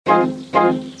Wig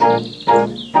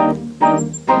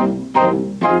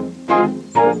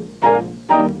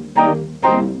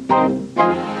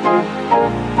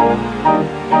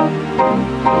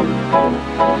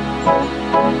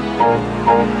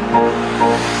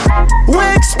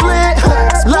split,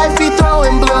 life be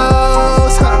throwing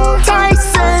blows.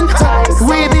 Tyson,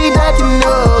 we be ducking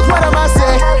nose. What am I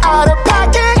say? Out of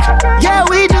pocket, yeah,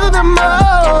 we do the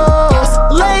most.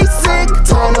 LASIK,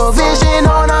 tunnel vision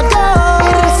on our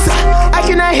goals. I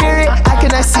cannot hear it, I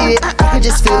cannot see it, I can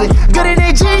just feel it. Good in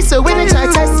AG, so when they try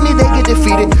to test me, they get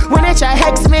defeated. When they try to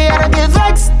hex me, I don't get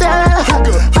vexed.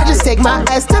 I just take my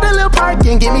ass to the little park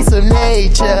and give me some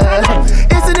nature.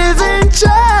 It's an adventure.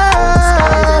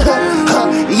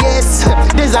 Yes,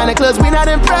 designer clothes, we not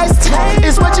impressed.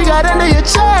 It's what you got under your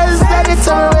chest that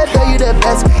determine whether you the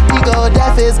best. Ego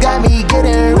death has got me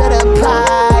getting rid of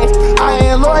pride. I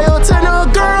ain't loyal to no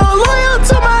girl, loyal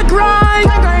to my grind.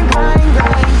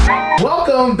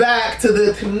 Welcome back to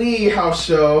the Treehouse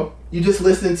Show. You just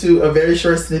listened to a very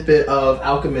short snippet of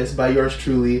Alchemist by yours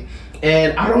truly.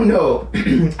 And I don't know,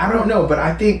 but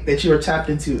I think that you are tapped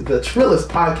into the trillest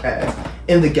podcast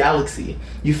in the galaxy.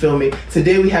 You feel me?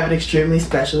 Today we have an extremely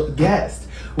special guest.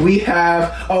 We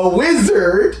have a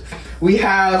wizard. We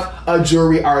have a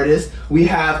jewelry artist. We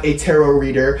have a tarot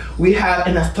reader. We have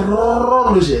an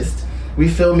astrologist. We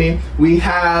feel me? We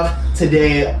have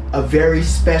today a very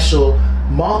special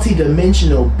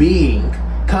multi-dimensional being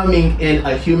coming in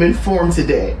a human form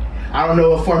today. I don't know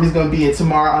what form he's going to be in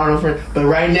tomorrow. I don't know, but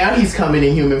right now he's coming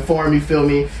in human form, you feel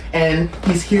me? And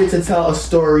he's here to tell a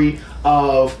story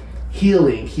of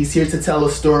healing. He's here to tell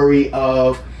a story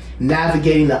of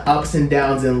navigating the ups and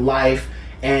downs in life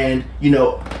and, you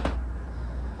know,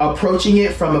 approaching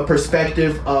it from a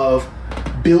perspective of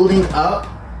building up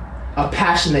a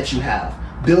passion that you have.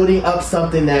 Building up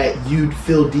something that you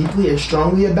feel deeply and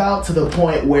strongly about to the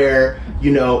point where,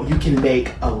 you know, you can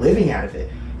make a living out of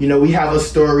it. You know, we have a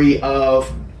story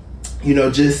of, you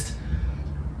know, just,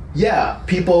 yeah,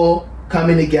 people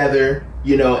coming together,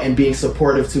 you know, and being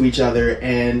supportive to each other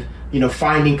and, you know,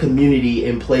 finding community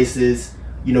in places,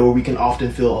 you know, where we can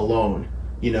often feel alone,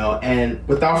 you know. And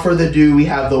without further ado, we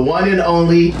have the one and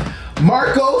only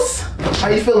Marcos. How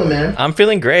you feeling, man? I'm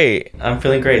feeling great.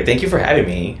 Thank you for having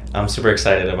me. I'm super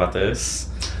excited about this.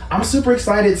 I'm super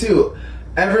excited too.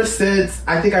 Ever since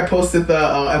I think I posted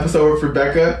the episode with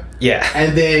Rebecca. Yeah.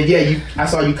 And then, yeah, I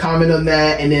saw you comment on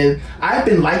that. And then I've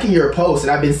been liking your posts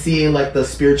and I've been seeing like the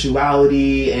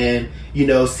spirituality and, you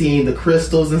know, seeing the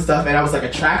crystals and stuff. And I was like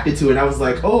attracted to it. And I was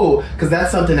like, oh, because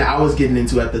that's something that I was getting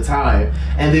into at the time.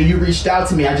 And then you reached out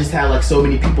to me. I just had like so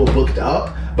many people booked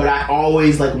up. But I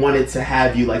always like wanted to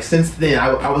have you. Like since then,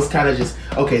 I was kind of just,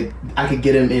 okay, I could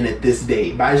get him in at this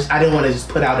date. But I didn't want to just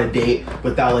put out a date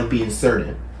without like being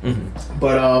certain. Mm-hmm.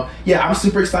 But yeah, I'm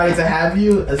super excited to have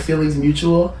you. As feelings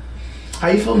mutual. How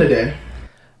you feeling today?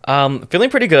 Feeling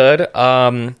pretty good.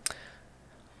 A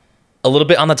little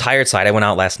bit on the tired side. I went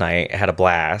out last night. I had a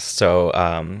blast. So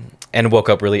and woke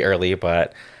up really early.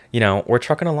 But you know, we're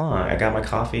trucking along. I got my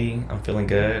coffee. I'm feeling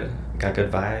good. Got good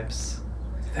vibes.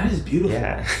 That is beautiful.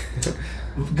 Yeah.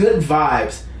 Good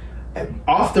vibes.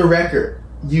 Off the record,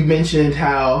 you mentioned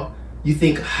how you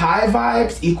think high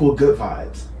vibes equal good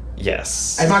vibes.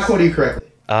 Yes. Am I quoting you correctly?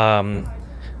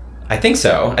 I think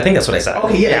so. I think that's what I said.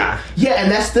 Okay, yeah. Yeah,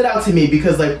 and that stood out to me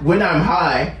because like when I'm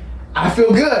high, I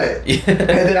feel good. Yeah. And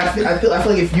then I feel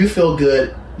like if you feel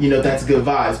good, you know, that's good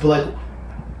vibes. But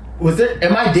like,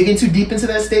 am I digging too deep into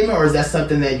that statement, or is that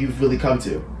something that you've really come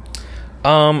to?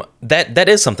 That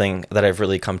is something that I've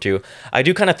really come to. I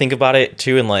do kind of think about it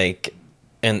too in like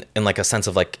a sense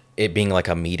of like it being like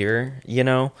a meter, you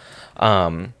know?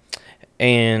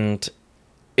 And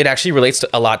it actually relates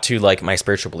a lot to like my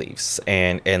spiritual beliefs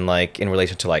and like in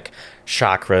relation to like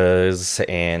chakras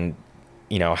and,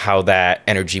 you know, how that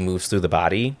energy moves through the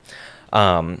body.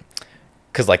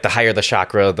 Cause like the higher the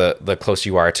chakra, the closer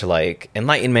you are to like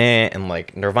enlightenment and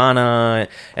like nirvana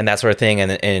and that sort of thing.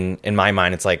 And in my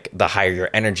mind, it's like the higher your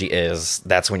energy is,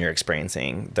 that's when you're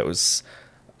experiencing those,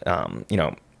 you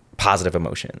know, positive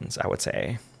emotions, I would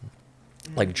say,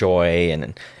 like joy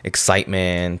and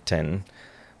excitement and,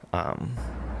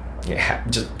 yeah,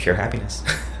 just pure happiness.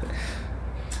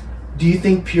 Do you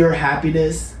think pure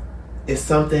happiness is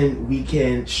something we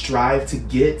can strive to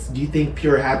get? Do you think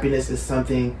pure happiness is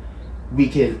something we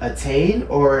can attain,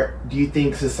 or do you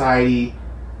think society,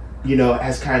 you know,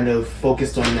 has kind of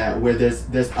focused on that where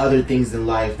there's other things in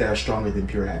life that are stronger than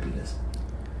pure happiness?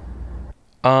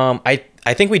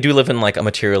 I think we do live in like a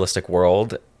materialistic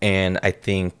world, and I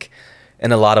think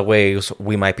in a lot of ways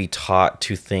we might be taught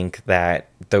to think that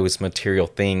those material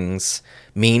things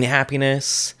mean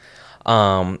happiness.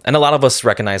 And a lot of us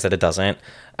recognize that it doesn't.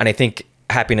 And I think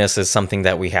happiness is something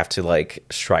that we have to like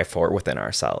strive for within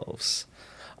ourselves.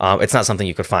 It's not something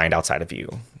you could find outside of you.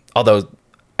 Although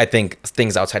I think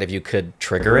things outside of you could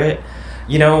trigger it,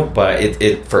 you know, but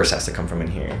it first has to come from in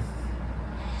here.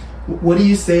 What do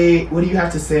you say? What do you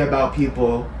have to say about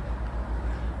people,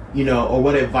 you know, or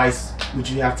what advice would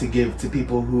you have to give to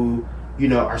people who, you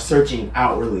know, are searching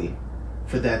outwardly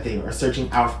for that thing, or searching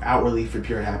outwardly for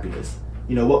pure happiness?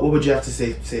 You know, what would you have to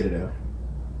say to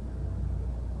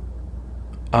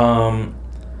them?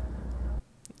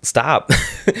 Stop.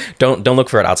 Don't look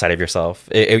for it outside of yourself.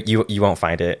 You won't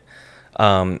find it.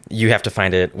 You have to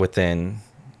find it within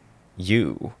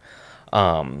you.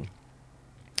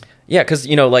 Yeah, because,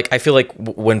 you know, like, I feel like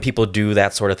when people do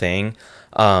that sort of thing,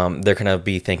 they're going to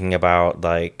be thinking about,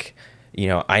 like, you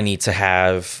know, I need to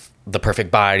have the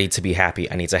perfect body to be happy.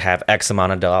 I need to have X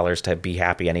amount of dollars to be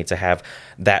happy. I need to have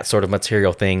that sort of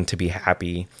material thing to be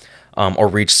happy, or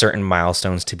reach certain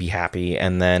milestones to be happy.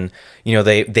 And then, you know,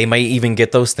 they might even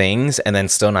get those things and then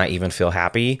still not even feel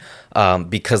happy,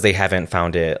 because they haven't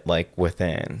found it, like,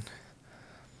 within.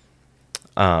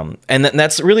 And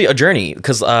that's really a journey,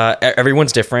 because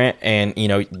everyone's different, and, you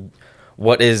know,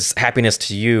 what is happiness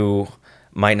to you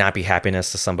might not be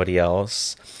happiness to somebody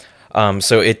else.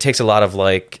 So it takes a lot of,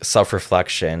 like,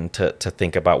 self-reflection to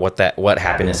think about what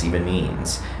happiness even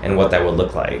means and what that would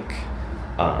look like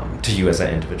to you as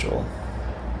an individual.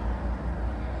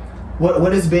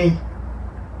 What has been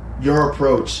your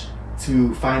approach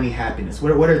to finding happiness?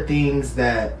 What are things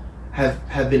that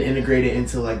have been integrated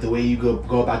into, like, the way you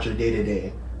go about your day to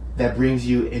day that brings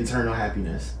you internal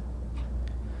happiness?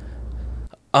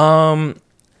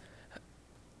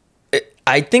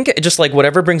 I think just, like,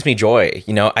 whatever brings me joy,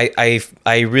 you know. I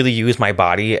really use my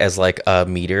body as, like, a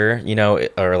meter, you know,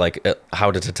 or, like,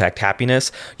 how to detect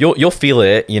happiness. You'll feel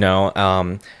it, you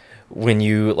know, when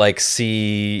you, like,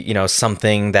 see, you know,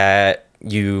 something that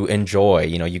you enjoy,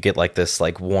 you know, you get, like, this,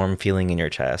 like, warm feeling in your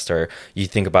chest, or you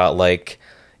think about, like,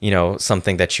 you know,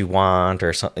 something that you want,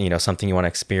 or you know, something you want to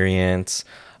experience.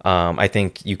 I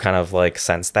think you kind of, like,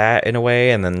 sense that in a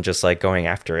way, and then just, like, going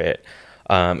after it.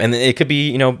 And it could be,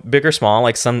 you know, big or small.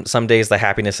 Like, some days the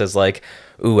happiness is like,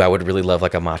 ooh, I would really love,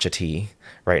 like, a matcha tea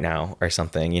right now or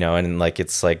something, you know, and, like,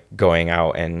 it's like going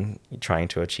out and trying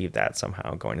to achieve that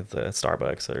somehow, going to the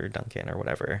Starbucks or Dunkin' or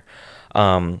whatever.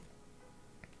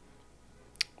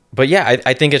 But yeah,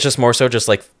 I think it's just more so just,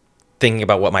 like, thinking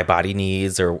about what my body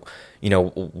needs, or, you know,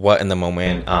 what in the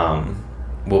moment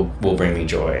will bring me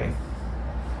joy.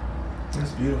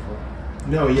 That's beautiful.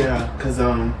 No, yeah, because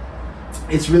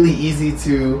it's really easy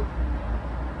to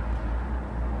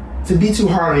be too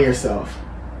hard on yourself.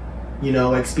 You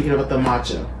know, like, speaking about the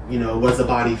matcha, you know, what does the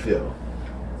body feel?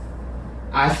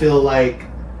 I feel like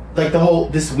the whole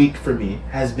this week for me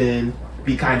has been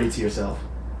be kinder to yourself.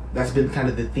 That's been kind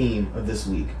of the theme of this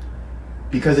week,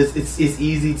 because it's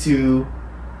easy to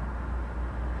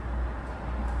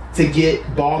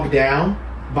get bogged down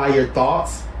by your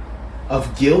thoughts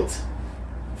of guilt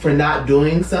for not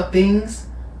doing some things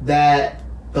that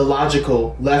the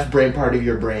logical left brain part of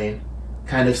your brain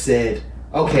kind of said,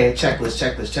 okay,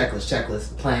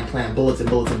 checklist, plan,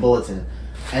 bulletin.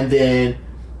 And then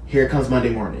here comes Monday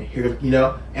morning. Here, you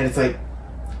know, and it's like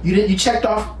you checked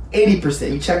off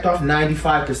 80%, you checked off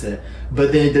 95%,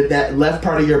 but then that left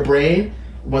part of your brain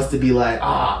wants to be like,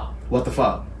 what the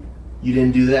fuck? You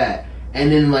didn't do that.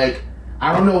 And then, like,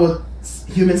 I don't know, with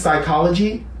human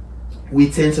psychology, we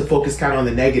tend to focus kind of on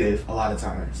the negative a lot of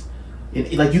times.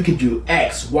 Like, you could do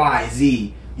X, Y,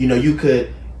 Z. You know, you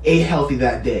could eat healthy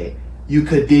that day. You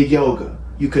could dig yoga.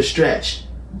 You could stretch.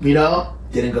 You know,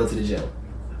 didn't go to the gym.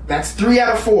 That's 3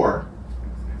 out of 4.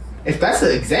 If that's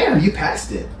an exam, you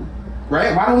passed it,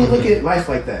 right? Why don't we look at life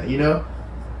like that? You know,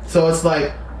 so it's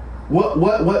like,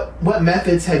 what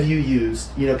methods have you used?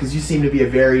 You know, because you seem to be a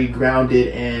very grounded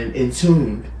and in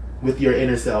tune with your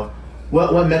inner self.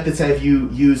 What methods have you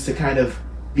used to kind of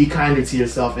be kinder to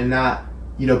yourself and not,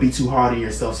 you know, be too hard on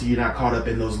yourself, so you're not caught up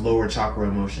in those lower chakra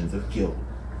emotions of guilt?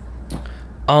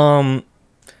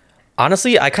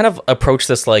 Honestly, I kind of approach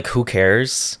this like, who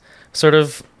cares sort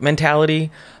of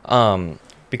mentality,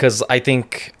 because I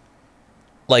think,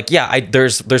 like, yeah,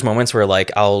 there's moments where,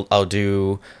 like, I'll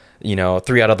do, you know,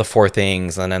 3 out of the 4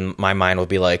 things, and then my mind will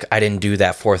be like, I didn't do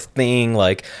that 4th thing,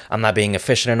 like, I'm not being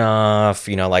efficient enough,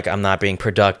 you know, like, I'm not being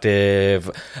productive,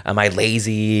 am I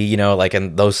lazy, you know, like,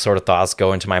 and those sort of thoughts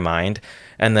go into my mind.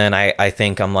 And then I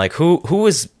think, I'm like, who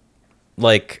is,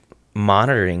 like,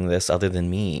 monitoring this other than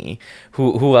me?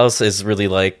 Who else is really,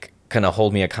 like, gonna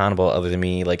hold me accountable other than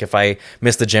me? Like, if I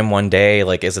miss the gym one day,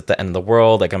 like, is it the end of the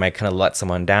world? Like, am I gonna let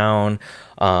someone down?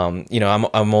 I'm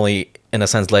only in a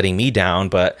sense letting me down,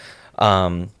 but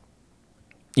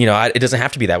it doesn't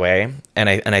have to be that way. And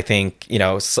I think,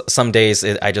 some days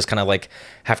I just kind of like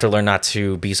have to learn not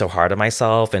to be so hard on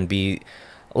myself and be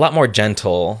a lot more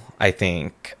gentle, I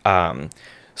think.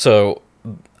 So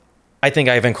I think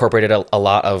I've incorporated a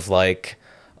lot of like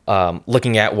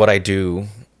looking at what I do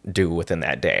within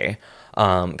that day.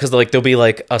 Because like there'll be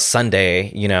like a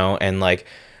Sunday, and like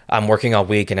I'm working all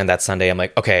week, and then that Sunday I'm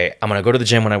like, okay, I'm gonna go to the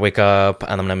gym when I wake up,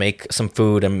 and I'm gonna make some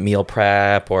food and meal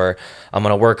prep, or I'm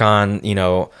gonna work on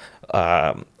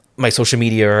my social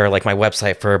media or like my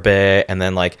website for a bit, and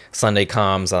then like Sunday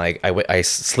comes and I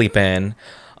sleep in.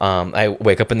 I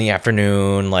wake up in the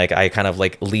afternoon, like I kind of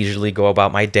like leisurely go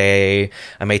about my day.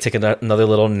 I may take another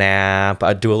little nap,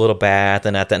 I do a little bath,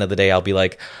 and at the end of the day I'll be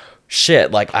like,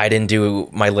 shit, like I didn't do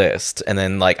my list. And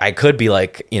then like I could be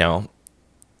like,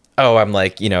 oh, I'm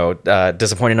like,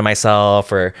 disappointed in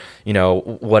myself or,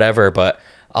 whatever. But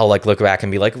I'll like look back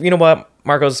and be like, you know what,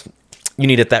 Marcos, you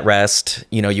needed that rest.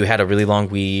 You had a really long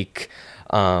week.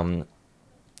 So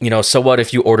what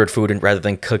if you ordered food and rather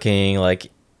than cooking,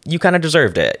 like you kind of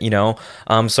deserved it,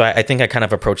 So I think I kind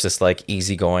of approach this like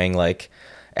easygoing, like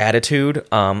attitude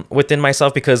within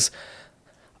myself, because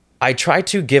I try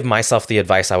to give myself the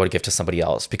advice I would give to somebody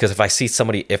else. Because if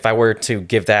I were to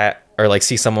give that or like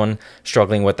see someone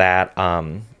struggling with that,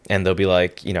 and they'll be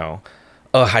like,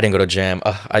 oh, I didn't go to gym.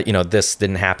 This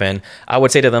didn't happen. I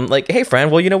would say to them like, hey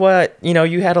friend, well, you know what?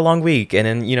 You had a long week, and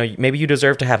then, maybe you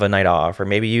deserve to have a night off, or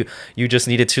maybe you just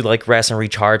needed to like rest and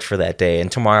recharge for that day.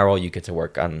 And tomorrow you get to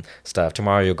work on stuff.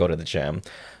 Tomorrow you'll go to the gym.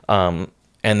 And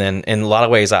then in a lot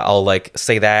of ways I'll like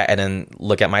say that and then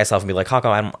look at myself and be like, how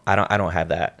come I don't have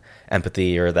that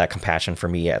empathy or that compassion for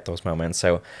me at those moments.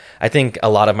 So I think a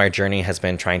lot of my journey has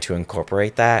been trying to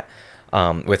incorporate that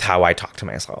with how I talk to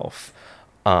myself.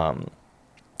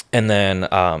 And then,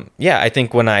 I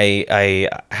think when I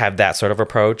have that sort of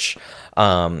approach,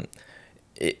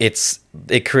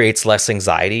 it creates less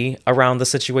anxiety around the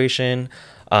situation.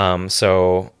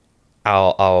 So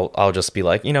I'll just be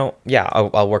like,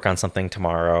 I'll work on something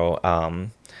tomorrow,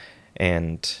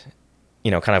 and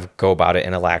kind of go about it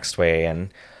in a laxed way.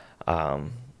 And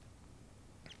and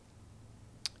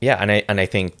I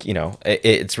think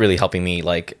it's really helping me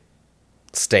like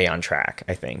stay on track,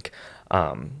 I think.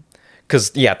 Because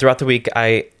throughout the week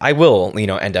I will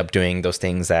end up doing those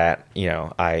things that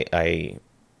I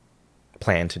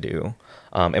plan to do.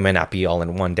 It may not be all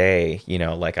in one day,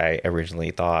 like I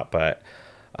originally thought, but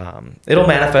it'll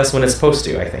manifest when it's supposed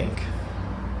to, I think.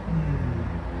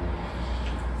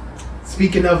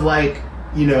 Speaking of like,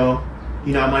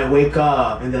 I might wake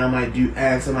up and then I might do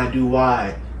X, I might do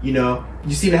Y. You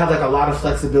seem to have like a lot of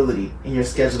flexibility in your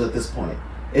schedule at this point.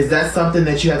 Is that something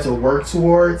that you have to work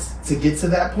towards to get to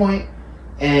that point?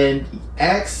 And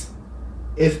X,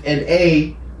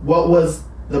 what was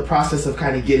the process of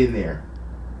kind of getting there?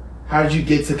 How did you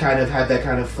get to kind of have that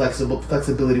kind of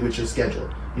flexibility with your schedule?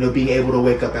 Being able to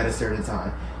wake up at a certain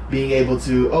time, being able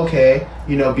to,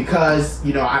 because,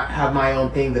 I have my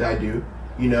own thing that I do,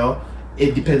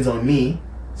 it depends on me.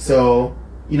 So,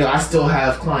 I still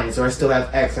have clients, or I still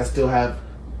have X, I still have,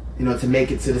 to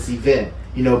make it to this event,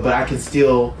 but I can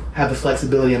still have the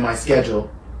flexibility in my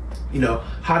schedule.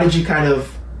 How did you kind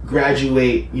of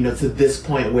graduate, to this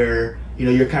point where,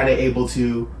 you're kind of able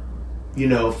to,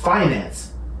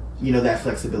 finance, that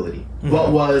flexibility? Mm-hmm.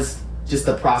 What was just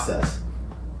the process?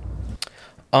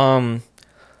 Well,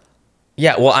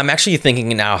 I'm actually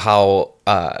thinking now how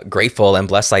grateful and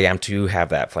blessed I am to have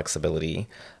that flexibility.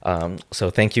 So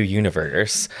thank you,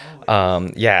 universe.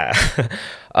 But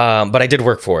I did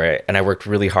work for it, and I worked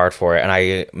really hard for it, and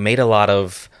I made a lot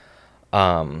of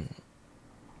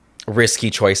risky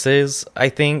choices, I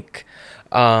think.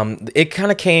 It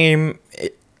kind of came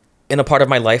in a part of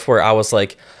my life where I was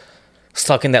like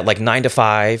stuck in that like 9 to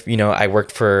 5. I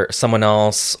worked for someone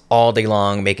else all day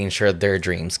long, making sure their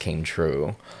dreams came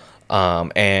true,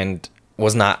 and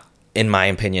was not, in my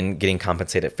opinion, getting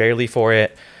compensated fairly for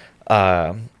it.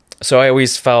 So I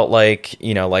always felt like,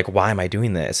 like, why am I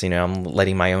doing this? I'm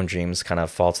letting my own dreams kind of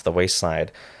fall to the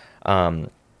wayside. And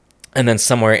then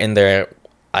somewhere in there,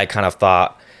 I kind of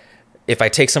thought, if I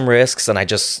take some risks and I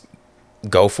just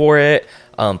go for it,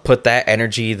 put that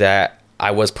energy that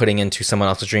I was putting into someone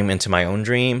else's dream into my own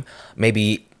dream,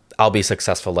 maybe I'll be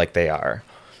successful like they are.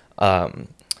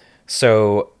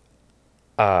 So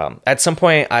at some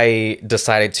point I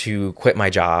decided to quit my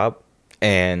job,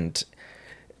 and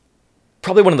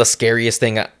probably one of the scariest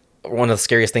one of the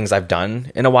scariest things I've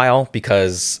done in a while,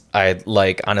 because I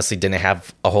like honestly didn't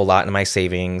have a whole lot in my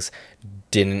savings,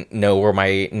 didn't know where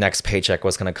my next paycheck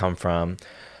was going to come from.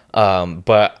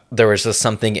 But there was just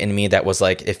something in me that was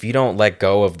like, if you don't let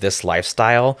go of this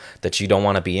lifestyle that you don't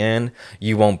want to be in,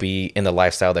 you won't be in the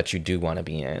lifestyle that you do want to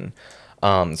be in.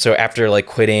 So after like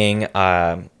quitting,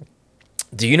 the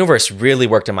universe really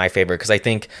worked in my favor, because I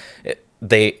think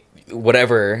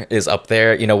whatever is up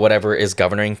there, you know, whatever is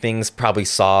governing things, probably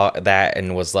saw that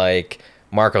and was like,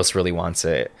 Marcos really wants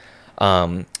it.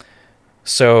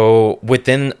 So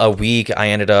within a week, I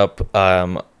ended up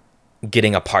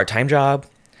getting a part-time job,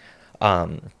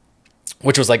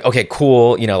 which was like, okay,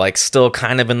 cool, you know, like still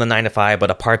kind of in the 9 to 5,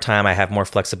 but a part-time, I have more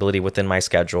flexibility within my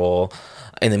schedule.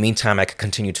 In the meantime, I could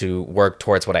continue to work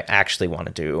towards what I actually want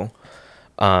to do.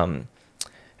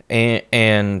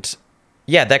 And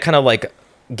yeah, that kind of like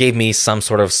gave me some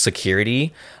sort of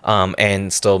security,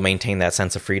 and still maintain that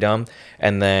sense of freedom.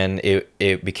 And then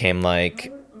it became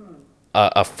like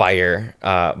a fire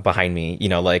behind me, you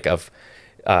know, like of,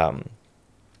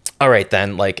 all right,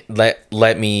 then like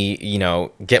let me, you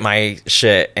know, get my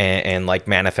shit and like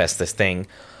manifest this thing.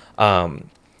 I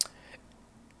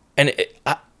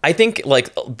think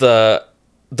like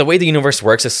the way the universe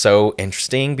works is so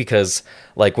interesting, because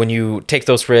like when you take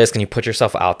those risks and you put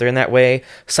yourself out there in that way,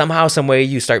 somehow, some way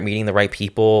you start meeting the right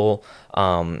people,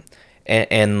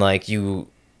 and like you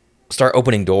start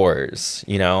opening doors,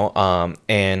 you know.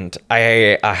 And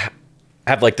I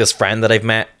have like this friend that I've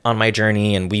met on my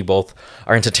journey, and we both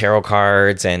are into tarot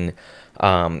cards, and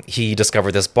he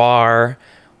discovered this bar.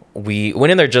 We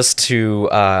went in there just to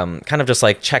kind of just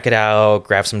like check it out,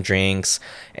 grab some drinks,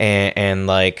 and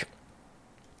like,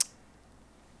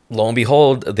 lo and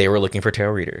behold, they were looking for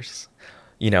tarot readers,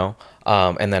 you know?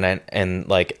 And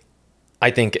like,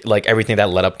 I think like everything that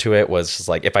led up to it was just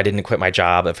like, if I didn't quit my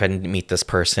job, if I didn't meet this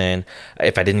person,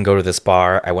 if I didn't go to this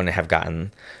bar, I wouldn't have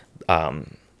gotten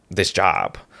this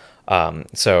job. Yeah,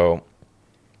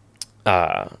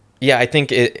 I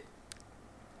think it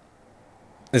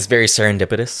is very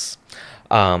serendipitous.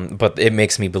 But it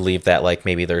makes me believe that like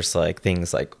maybe there's like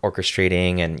things like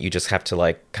orchestrating, and you just have to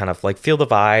like kind of like feel the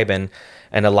vibe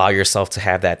and allow yourself to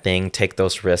have that thing, take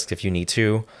those risks if you need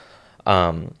to.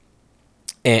 And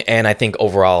I think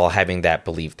overall having that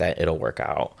belief that it'll work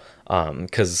out.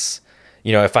 'Cause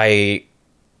you know, if I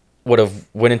would have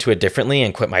went into it differently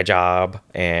and quit my job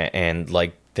and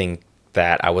like think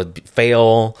that I would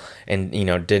fail and, you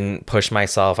know, didn't push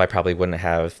myself, I probably wouldn't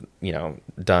have, you know,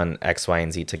 done X, Y,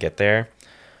 and Z to get there.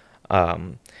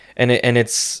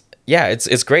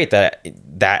 It's great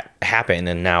that happened,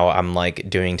 and now I'm like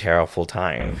doing tarot full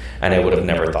time, and I would have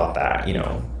never thought that, you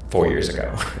know, 4 years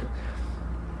ago.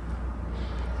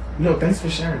 No, thanks for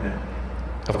sharing that.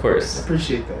 Of course. I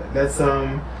appreciate that. That's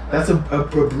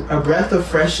a breath of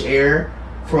fresh air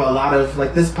for a lot of,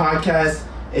 like, this podcast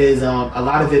is, a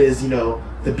lot of it is, you know,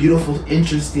 the beautiful,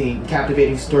 interesting,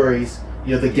 captivating stories,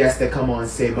 you know, the guests that come on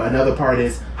say, but another part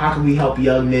is, how can we help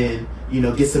young men, you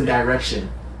know, get some direction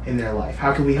in their life?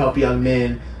 How can we help young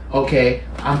men? Okay,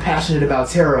 I'm passionate about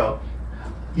tarot.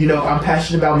 You know, I'm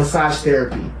passionate about massage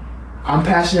therapy. I'm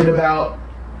passionate about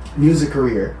music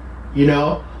career. You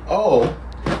know, oh,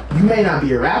 you may not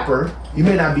be a rapper, you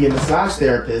may not be a massage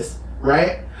therapist,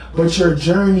 right? But your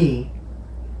journey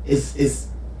is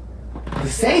the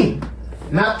same.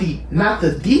 Not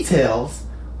the details,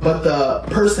 but the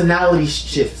personality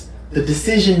shifts, the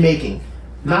decision making.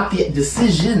 Not the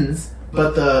decisions,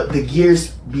 but the gears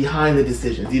behind the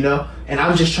decisions, you know? And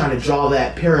I'm just trying to draw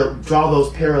those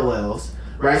parallels,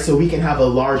 right? So we can have a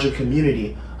larger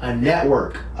community, a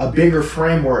network, a bigger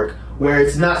framework where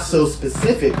it's not so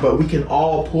specific, but we can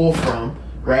all pull from,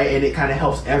 right? And it kind of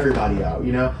helps everybody out,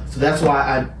 you know? So that's why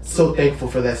I'm so thankful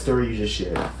for that story you just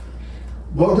shared.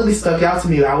 What really stuck out to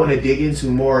me, I want to dig into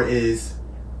more, is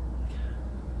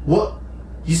what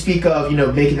you speak of, you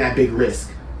know, making that big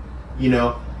risk, you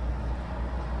know?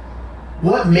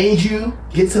 What made you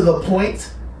get to the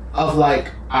point of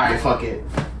like, all right, fuck it,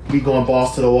 we going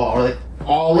balls to the wall, or like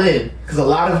all in? Because a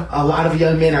lot of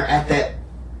young men are at that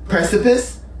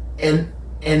precipice, and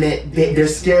they're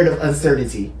scared of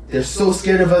uncertainty. They're so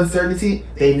scared of uncertainty,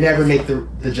 they never make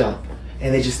the jump,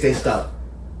 and they just stay stuck.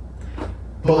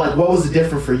 But like, what was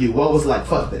different for you? What was like,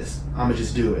 fuck this, I'm gonna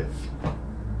just do it?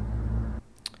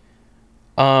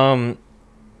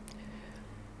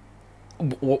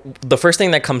 The first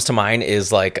thing that comes to mind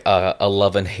is like a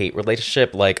love and hate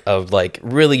relationship, like of like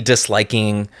really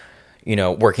disliking, you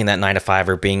know, working that 9 to 5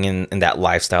 or being in that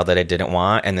lifestyle that I didn't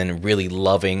want, and then really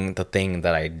loving the thing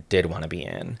that I did want to be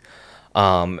in.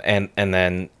 And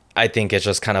then I think it's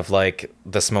just kind of like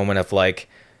this moment of like,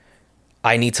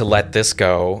 I need to let this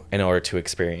go in order to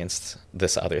experience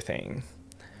this other thing.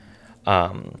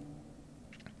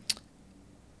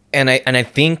 And I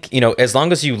think, you know, as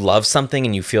long as you love something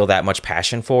and you feel that much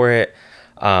passion for it,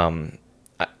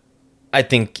 I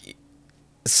think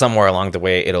somewhere along the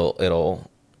way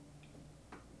it'll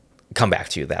come back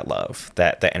to you, that love,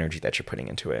 that energy that you're putting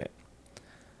into it.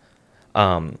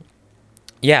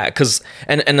 Yeah, because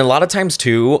and a lot of times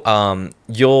too,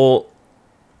 you'll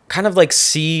kind of like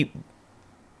see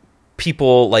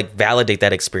people like validate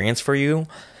that experience for you.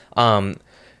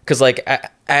 Because like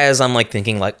as I'm like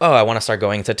thinking like, oh, I want to start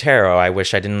going to tarot, I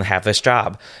wish I didn't have this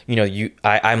job, you know,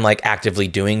 I'm like actively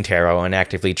doing tarot and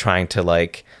actively trying to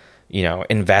like, you know,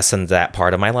 invest in that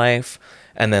part of my life.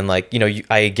 And then like, you know,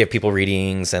 I give people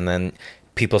readings, and then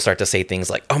people start to say things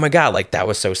like, oh my God, like that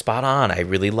was so spot on, I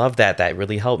really love that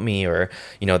really helped me, or,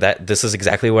 you know, that this is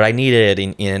exactly what I needed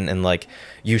and like,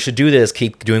 you should do this,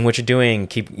 keep doing what you're doing,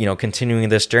 keep, you know, continuing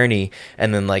this journey.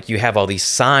 And then like you have all these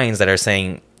signs that are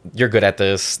saying you're good at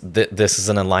this, this is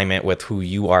in alignment with who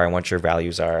you are and what your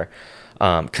values are.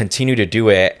 Continue to do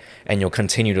it, and you'll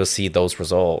continue to see those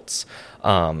results.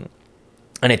 And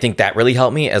I think that really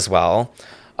helped me as well.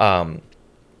 And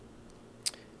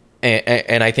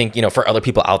I think, you know, for other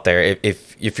people out there,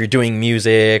 if you're doing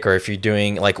music, or if you're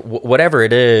doing like whatever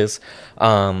it is,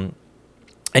 and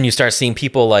you start seeing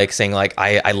people like saying like,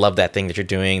 I love that thing that you're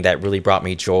doing, that really brought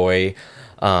me joy,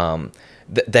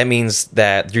 that means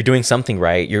that you're doing something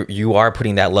right. You are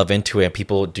putting that love into it, and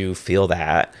people do feel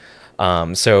that.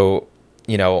 So,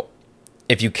 you know,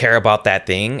 if you care about that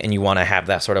thing and you want to have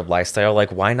that sort of lifestyle,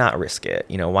 like why not risk it?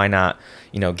 You know, why not,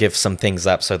 you know, give some things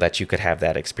up so that you could have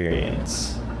that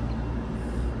experience?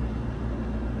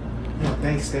 Yeah,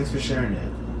 thanks for sharing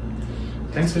that.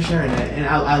 Thanks for sharing that. And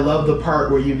I love the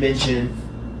part where you mentioned,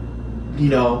 you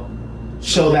know,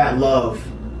 show that love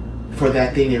for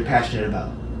that thing you're passionate about.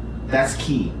 That's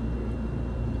key.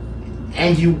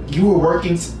 And you were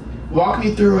working. Walk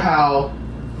me through how,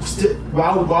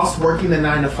 whilst working the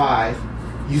 9 to 5,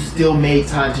 you still made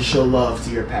time to show love to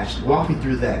your passion. Walk me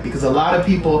through that, because a lot of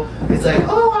people, it's like,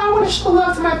 oh, I want to show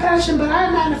love to my passion, but I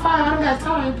have 9 to 5. I don't got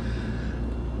time.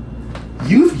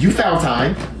 You found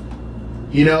time.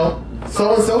 You know,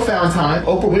 so and so found time.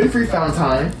 Oprah Winfrey found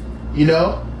time. You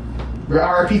know,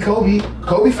 R.I.P. Kobe.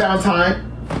 Kobe found time.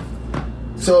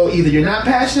 So either you're not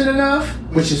passionate enough,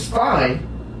 which is fine,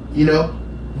 you know.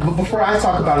 But before I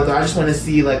talk about it, though, I just want to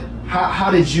see like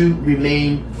how did you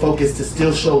remain focused to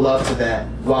still show love to that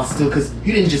while still, because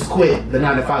you didn't just quit the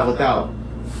 9 to 5 without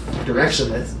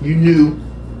directionless. You knew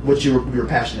what you were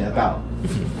passionate about.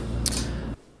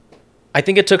 I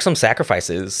think it took some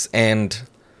sacrifices and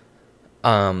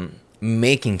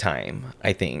making time,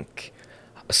 I think.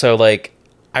 So like,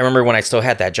 I remember when I still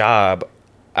had that job,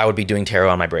 I would be doing tarot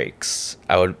on my breaks.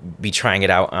 I would be trying it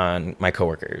out on my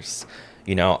coworkers.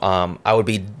 You know, I would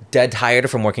be dead tired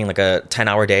from working like a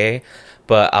 10-hour day,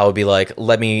 but I would be like,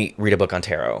 let me read a book on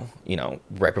tarot, you know,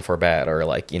 right before bed, or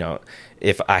like, you know,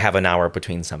 if I have an hour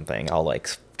between something, I'll like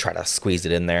try to squeeze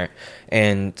it in there.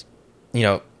 And, you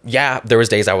know, yeah, there was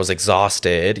days I was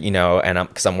exhausted, you know, and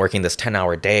because I'm working this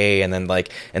 10-hour day, and then like,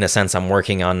 in a sense, I'm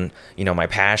working on, you know, my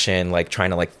passion, like trying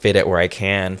to like fit it where I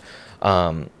can.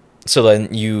 So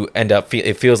then you end up,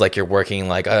 it feels like you're working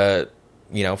like a,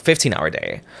 you know, 15-hour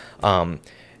day.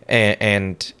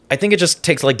 And I think it just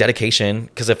takes like dedication,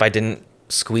 because if I didn't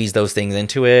squeeze those things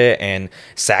into it and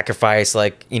sacrifice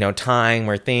like, you know, time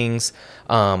or things,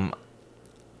 probably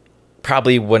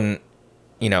wouldn't,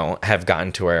 you know, have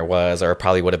gotten to where I was, or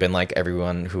probably would have been like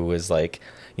everyone who was like,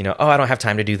 you know, oh, I don't have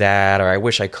time to do that, or I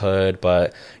wish I could,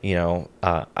 but, you know,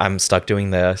 I'm stuck doing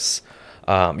this.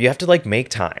 You have to like make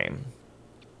time.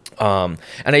 And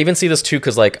I even see this too,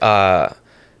 because like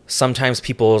sometimes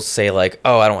people say like,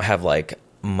 oh, I don't have like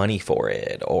money for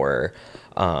it, or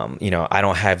you know, I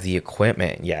don't have the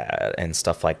equipment yet, and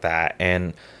stuff like that.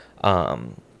 And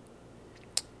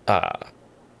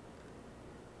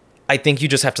I think you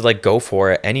just have to like go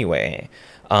for it anyway,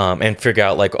 and figure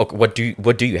out like, okay,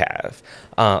 what do you have?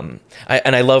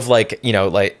 I love like, you know,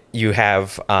 like you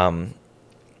have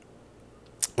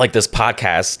like this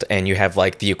podcast, and you have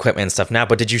like the equipment and stuff now,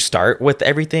 but did you start with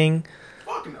everything?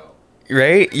 Fuck no.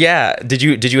 Right? Yeah. Did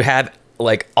you have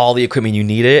like all the equipment you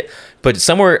needed? But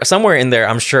somewhere in there,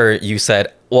 I'm sure you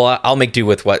said, well, I'll make do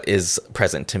with what is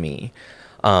present to me.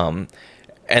 And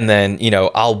then, you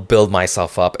know, I'll build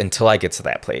myself up until I get to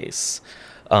that place.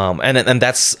 And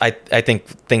that's, I think,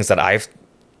 things that I've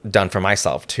done for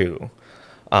myself too.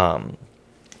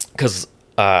 'Cause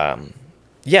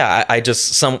yeah, I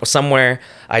just somewhere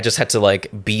I just had to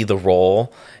like be the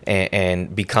role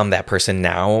and become that person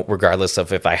now, regardless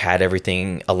of if I had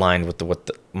everything aligned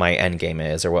with my end game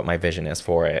is or what my vision is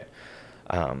for it.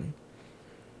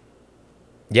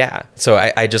 Yeah, so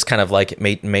I just kind of like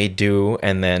made do,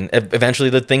 and then eventually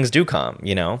the things do come,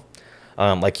 you know.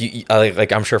 Like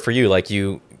like I'm sure for you, like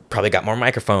you probably got more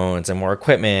microphones and more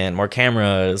equipment, more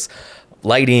cameras,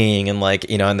 lighting, and like,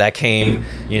 you know, and that came,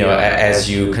 you know, as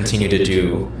you continue to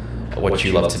do what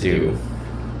you love to do.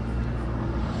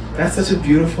 That's such a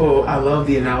beautiful, I love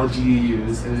the analogy you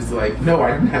use. And it's like, no,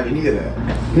 I didn't have any of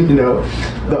that. You know,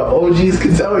 the OGs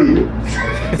could tell you.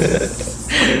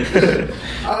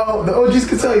 Oh, the OGs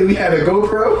could tell you we had a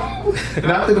GoPro,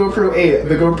 not the GoPro 8,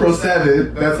 the GoPro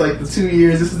 7. That's like the 2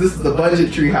 years. This is the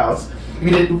budget treehouse. We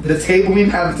didn't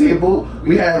have a table.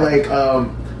 We had like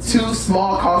 2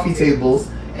 small coffee tables,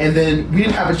 and then we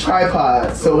didn't have a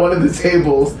tripod. So one of the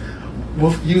tables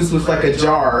was used with like a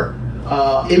jar,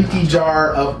 empty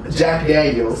jar of Jack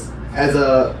Daniels as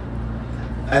a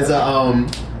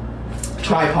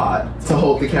tripod to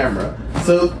hold the camera.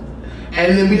 So,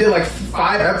 and then we did like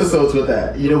 5 episodes with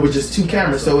that, you know, with just 2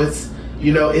 cameras. So it's,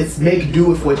 you know, it's make do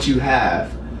with what you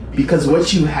have, because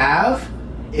what you have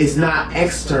is not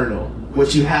external.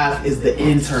 What you have is the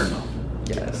internal.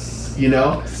 Yes. You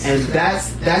know, and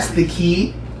that's the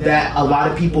key that a lot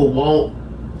of people won't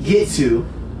get to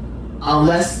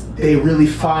unless they really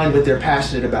find what they're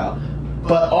passionate about.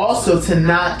 But also to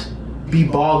not be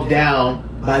bogged down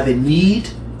by the need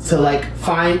to like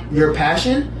find your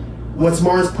passion. What's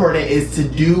more important is to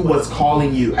do what's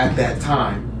calling you at that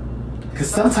time.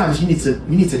 Because sometimes you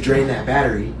need to drain that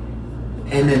battery,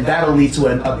 and then that'll lead to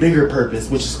a bigger purpose,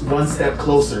 which is one step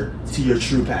closer to your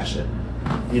true passion.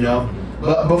 You know.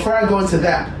 But before I go into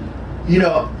that, you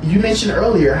know, you mentioned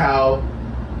earlier how,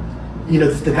 you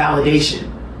know, the validation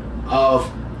of,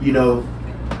 you know,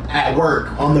 at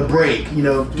work, on the break, you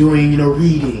know, doing, you know,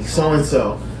 reading,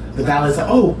 so-and-so. The validation,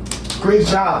 oh, great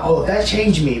job. Oh, that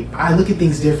changed me. I look at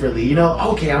things differently, you know.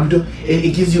 Okay,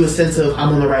 it gives you a sense of I'm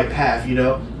on the right path, you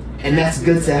know. And that's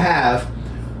good to have.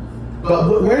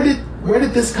 But where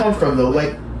did this come from, though?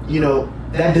 Like, you know,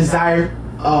 that desire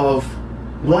of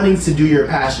wanting to do your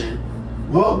passion.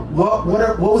 What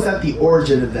was at the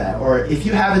origin of that? Or if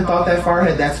you haven't thought that far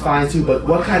ahead, that's fine too. But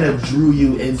what kind of drew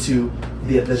you into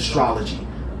the astrology,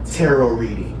 tarot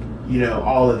reading, you know,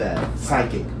 all of that,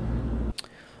 psychic?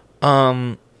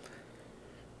 I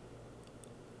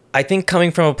think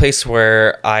coming from a place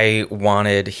where I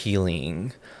wanted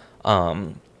healing,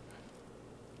 and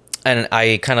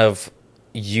I kind of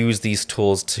use these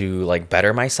tools to like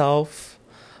better myself.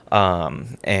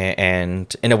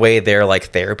 And in a way they're like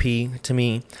therapy to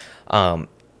me. And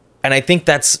I think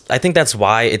that's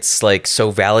why it's like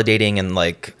so validating, and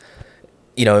like,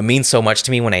 you know, it means so much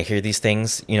to me when I hear these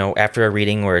things, you know, after a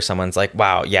reading where someone's like,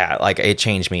 wow, yeah, like it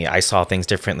changed me. I saw things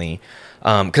differently.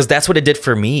 'Cause that's what it did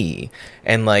for me.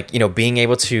 And like, you know, being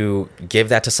able to give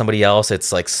that to somebody else,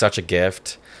 it's like such a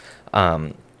gift.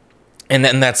 And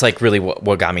then that's like really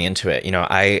what got me into it. You know,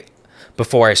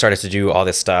 before I started to do all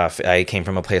this stuff, I came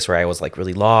from a place where I was like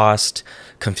really lost,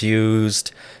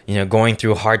 confused, you know, going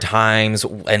through hard times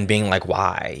and being like,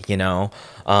 why, you know?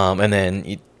 And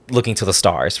then looking to the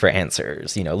stars for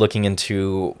answers, you know, looking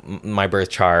into my birth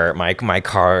chart, my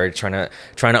card, trying to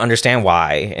understand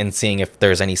why, and seeing if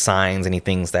there's any signs, any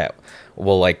things that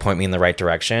will like point me in the right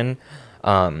direction.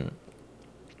 And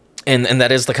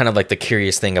that is the kind of like the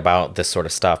curious thing about this sort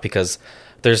of stuff, because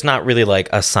there's not really like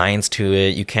a science to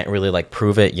it. You can't really like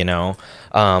prove it, you know,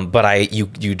 but you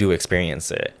do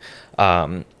experience it.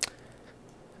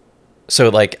 So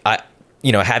like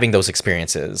you know, having those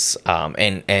experiences,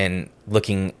 and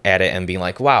looking at it and being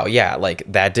like, wow, yeah, like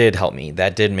that did help me.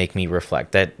 That did make me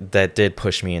reflect. That did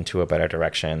push me into a better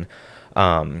direction.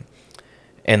 And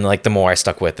like the more I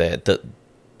stuck with it,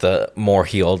 the more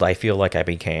healed I feel like I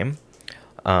became.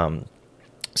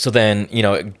 So then, you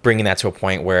know, bringing that to a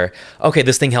point where, okay,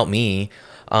 this thing helped me.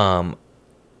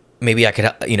 Maybe I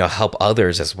could, you know, help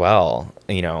others as well,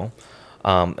 you know.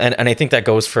 And I think that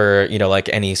goes for, you know, like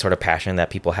any sort of passion that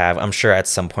people have. I'm sure at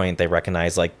some point they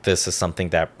recognize like this is something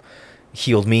that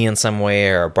healed me in some way,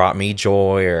 or brought me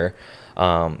joy, or,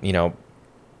 you know,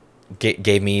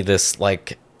 gave me this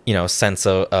like, you know, sense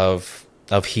of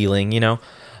healing, you know.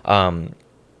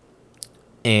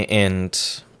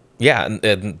 And yeah,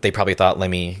 and they probably thought, let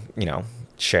me, you know,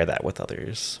 share that with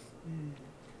others.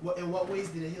 In what ways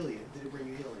did it heal you? Did it bring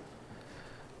you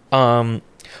healing?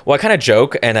 Well, I kind of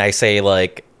joke and I say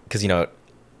like, because, you know,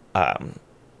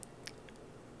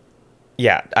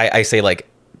 yeah, I say like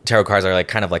tarot cards are like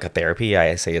kind of like a therapy.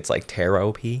 I say it's like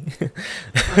tarot p.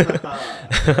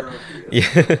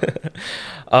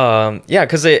 Yeah. Yeah,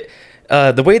 because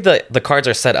the way the cards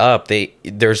are set up,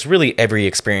 there's really every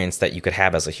experience that you could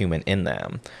have as a human in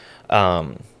them.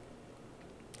 I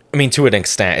mean, to an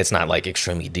extent, it's not like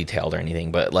extremely detailed or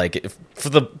anything, but like for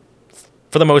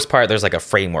the most part, there's like a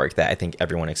framework that I think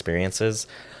everyone experiences.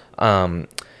 And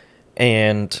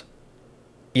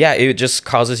yeah, it just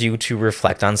causes you to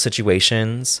reflect on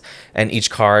situations, and each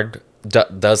card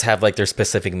does have like their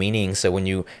specific meaning. So when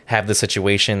you have the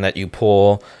situation that you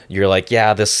pull, you're like,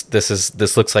 yeah,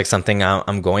 this looks like something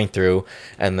I'm going through,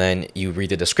 and then you read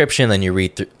the description, then you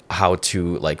read how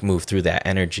to like move through that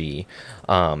energy.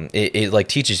 It like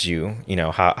teaches you,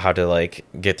 how to like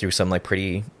get through some like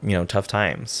pretty, tough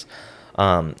times.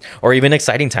 Or even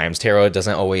exciting times. Tarot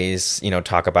doesn't always,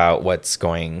 talk about what's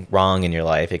going wrong in your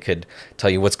life. It could tell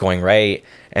you what's going right,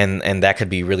 and that could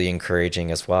be really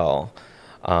encouraging as well.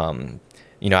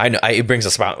 It brings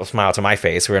a smile to my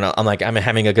face where I'm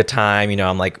having a good time.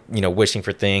 I'm like, wishing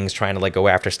for things, trying to like go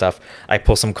after stuff. I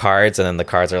pull some cards, and then the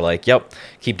cards are like, yep,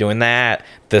 keep doing that.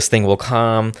 This thing will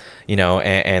come,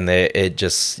 and it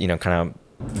just, kind of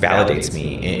validates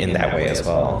me in that way as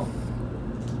well.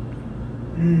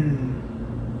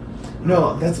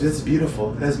 No, that's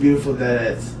beautiful. That's beautiful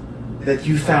that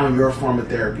you found your form of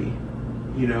therapy.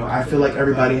 I feel like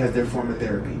everybody has their form of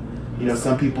therapy.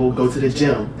 Some people go to the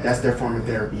gym. That's their form of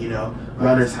therapy.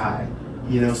 Runner's high.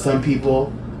 Some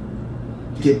people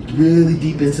get really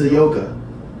deep into yoga,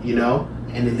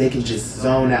 and then they can just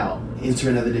zone out into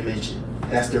another dimension.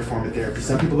 That's their form of therapy.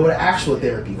 Some people go to actual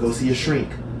therapy, go see a shrink.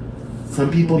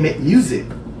 Some people make music,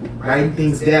 writing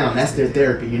things down. That's their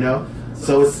therapy,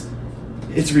 So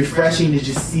it's refreshing to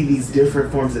just see these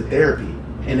different forms of therapy.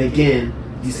 And again,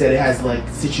 you said it has like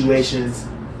situations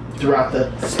throughout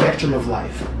the spectrum of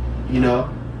life,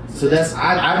 So that's,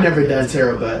 I've never done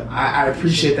tarot, but I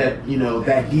appreciate that,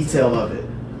 that detail of it,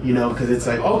 because it's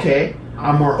like, okay,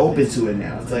 I'm more open to it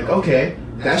now. It's like, okay,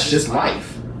 that's just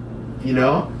life,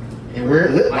 and we're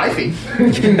lifing,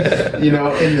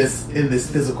 in this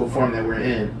physical form that we're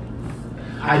in.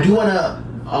 I do want to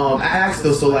ask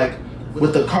though, so like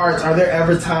with the cards, are there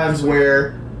ever times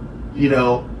where,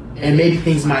 and maybe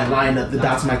things might line up, the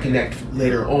dots might connect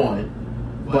later on,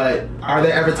 but are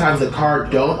there ever times the card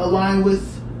don't align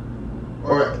with,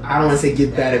 or I don't want to say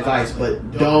give bad advice,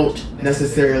 but don't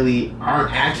necessarily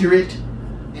aren't accurate?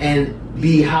 And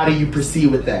B, how do you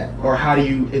proceed with that, or how do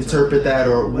you interpret that,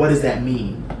 or what does that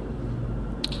mean?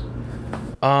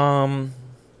 I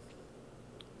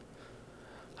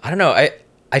don't know.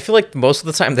 I feel like most of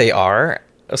the time they are.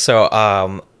 So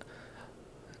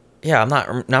yeah, I'm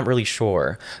not really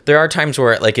sure. There are times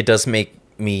where like it does make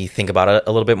me think about it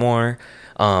a little bit more.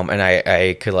 And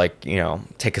I could like,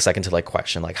 take a second to like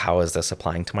question like, how is this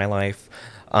applying to my life?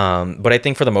 But I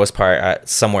think for the most part,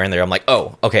 somewhere in there, I'm like,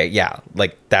 oh, okay, yeah,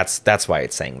 like that's why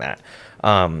it's saying that.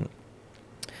 But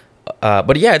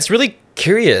yeah, it's really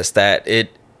curious that it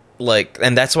like,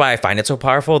 and that's why I find it so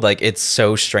powerful. Like, it's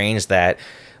so strange that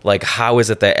like, how is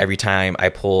it that every time I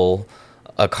pull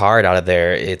a card out of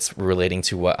there, it's relating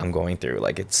to what I'm going through?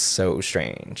 Like, it's so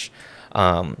strange.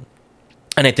 And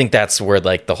I think that's where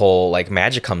like the whole like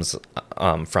magic comes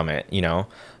from it,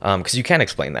 because you can't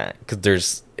explain that,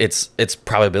 because it's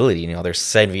probability. There's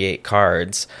 78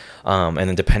 cards, and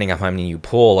then depending on how many you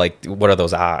pull, like what are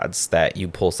those odds that you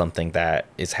pull something that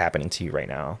is happening to you right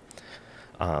now?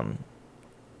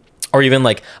 Or even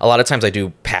like a lot of times I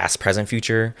do past, present,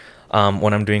 future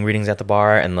when I'm doing readings at the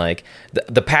bar, and like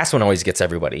the past one always gets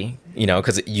everybody,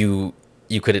 because you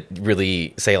could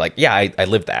really say like, yeah, I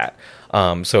lived that.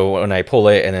 So when I pull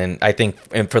it, and then I think,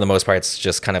 and for the most part, it's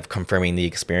just kind of confirming the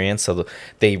experience. So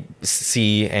they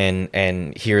see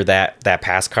and hear that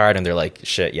past card, and they're like,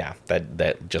 shit, yeah,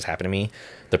 that just happened to me.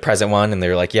 The present one, and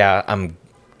they're like, yeah, I'm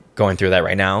going through that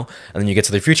right now. And then you get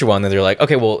to the future one, and they're like,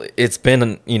 okay, well, it's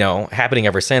been, happening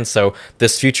ever since. So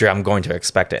this future, I'm going to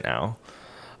expect it now.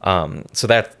 So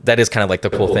that is kind of like the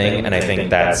cool thing. And I think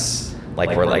that's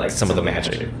like where like some of the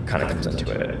magic kind of comes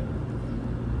into it.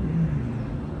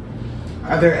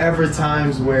 Are there ever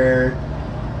times where,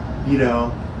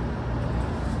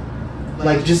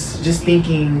 like just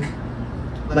thinking,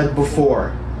 like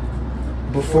before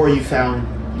you found,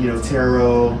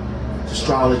 tarot,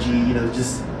 astrology,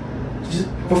 just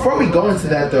before we go into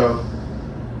that though,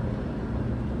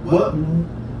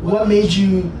 what made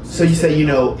you, so you say,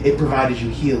 it provided you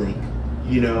healing,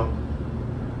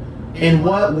 in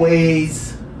what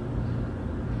ways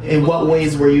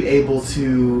were you able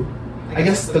to, I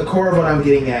guess the core of what I'm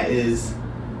getting at is,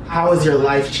 how has your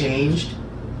life changed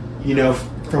you know,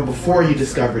 from before you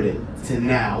discovered it to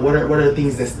now? What are the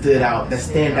things that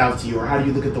stand out to you, or how do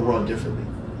you look at the world differently?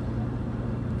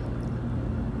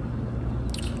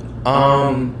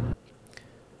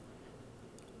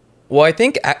 Well, I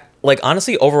think like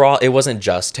honestly overall it wasn't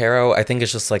just tarot. I think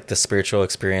it's just like the spiritual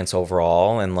experience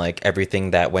overall and like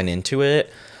everything that went into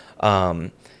it.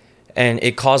 And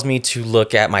it caused me to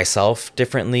look at myself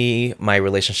differently, my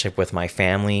relationship with my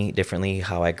family differently,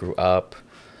 how I grew up.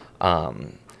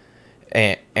 And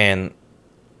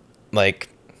like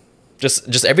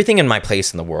just everything in my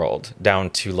place in the world,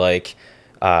 down to like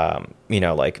you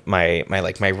know, like my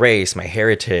race, my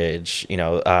heritage, you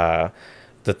know,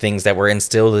 the things that were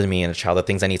instilled in me as a child, the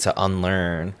things I need to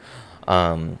unlearn,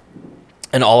 and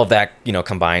all of that, you know,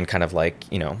 combined kind of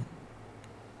like, you know,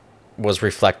 was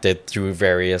reflected through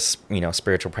various, you know,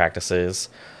 spiritual practices,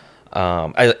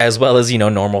 as well as, you know,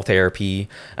 normal therapy.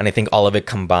 And I think all of it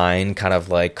combined kind of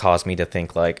like caused me to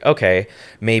think like, okay,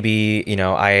 maybe, you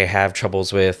know, I have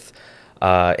troubles with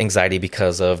anxiety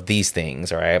because of these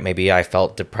things, or maybe I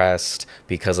felt depressed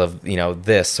because of, you know,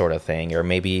 this sort of thing, or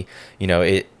maybe, you know,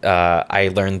 I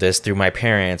learned this through my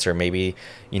parents, or maybe,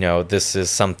 you know, this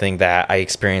is something that I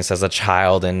experienced as a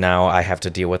child and now I have to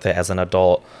deal with it as an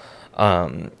adult.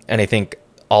 And I think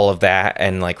all of that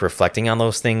and like reflecting on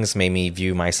those things made me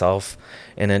view myself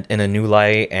in a new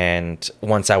light. And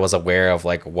once I was aware of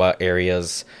like what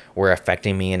areas were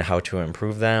affecting me and how to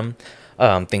improve them,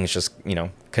 things just, you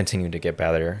know, continued to get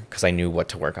better because I knew what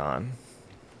to work on.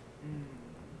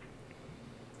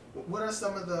 What are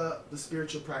some of the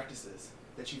spiritual practices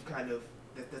that you've kind of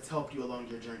that's helped you along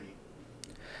your journey?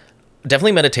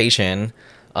 Definitely meditation,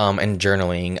 and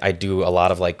journaling. I do a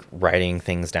lot of like writing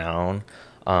things down,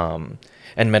 and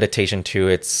meditation too.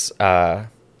 It's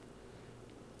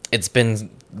been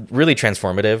really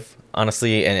transformative,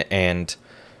 honestly, and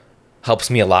helps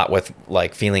me a lot with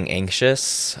like feeling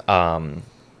anxious.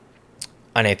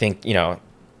 And I think, you know,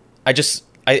 I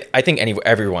think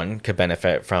everyone could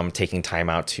benefit from taking time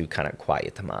out to kind of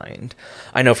quiet the mind.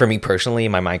 I know for me personally,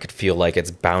 my mind could feel like it's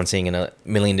bouncing in a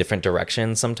million different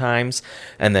directions sometimes.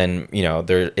 And then, you know,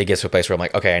 it gets to a place where I'm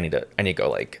like, okay, I need to go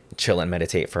like chill and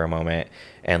meditate for a moment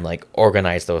and like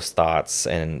organize those thoughts.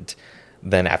 And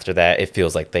then after that, it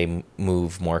feels like they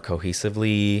move more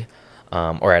cohesively,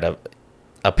 or at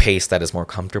a pace that is more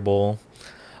comfortable.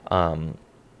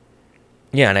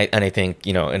 Yeah, and I think,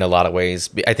 you know, in a lot of ways,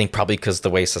 I think probably because the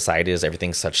way society is,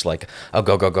 everything's such like a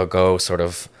go sort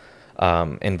of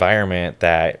environment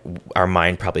that our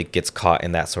mind probably gets caught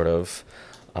in that sort of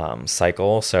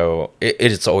cycle. So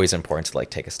it's always important to like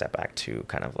take a step back to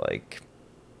kind of like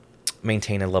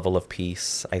maintain a level of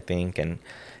peace, I think, and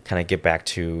kind of get back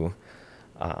to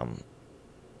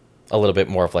a little bit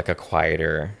more of like a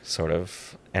quieter sort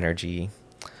of energy.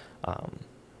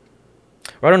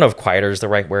 I don't know if quieter is the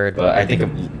right word, but I think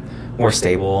more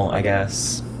stable, I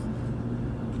guess.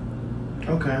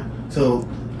 Okay. So,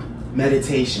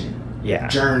 meditation. Yeah.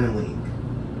 Journaling.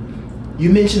 You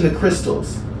mentioned the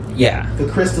crystals. Yeah. The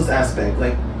crystals aspect.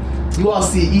 Like, you all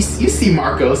see, you see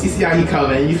Marcos. You see how he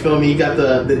coming. You feel me? You got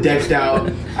the decked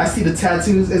out. I see the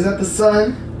tattoos. Is that the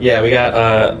sun? Yeah, we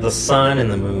got the sun and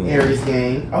the moon. Aries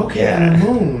gang. Okay, Yeah. and the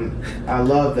moon. I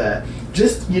love that.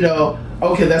 Just, you know...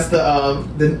 Okay, that's the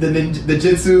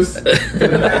jutsus,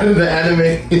 the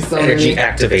anime summary. Energy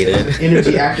activated.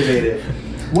 Energy activated.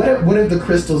 What have the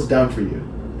crystals done for you,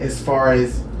 as far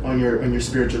as on your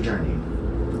spiritual journey?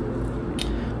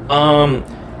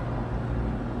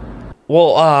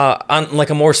 Well, on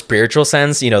like a more spiritual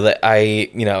sense, you know, that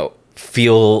I, you know,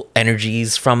 feel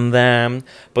energies from them,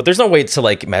 but there's no way to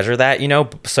like measure that, you know.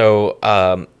 So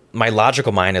my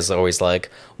logical mind is always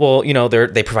like, well, you know,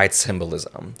 they provide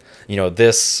symbolism. You know,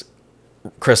 this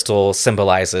crystal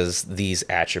symbolizes these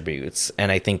attributes.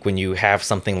 And I think when you have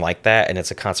something like that, and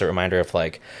it's a constant reminder of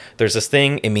like, there's this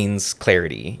thing, it means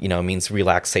clarity, you know, it means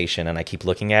relaxation. And I keep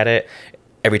looking at it.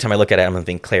 Every time I look at it, I'm going to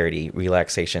think clarity,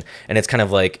 relaxation. And it's kind of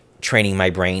like training my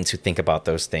brain to think about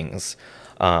those things,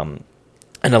 and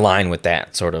align with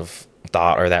that sort of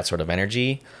thought or that sort of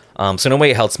energy. So in a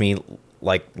way it helps me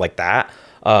like that.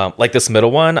 Like this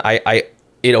middle one,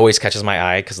 it always catches my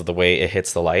eye because of the way it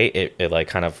hits the light. It like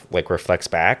kind of like reflects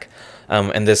back.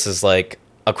 And this is like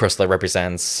a crystal that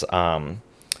represents,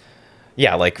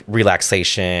 like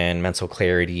relaxation, mental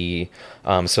clarity.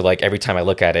 So like every time I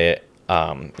look at it,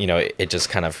 you know, it just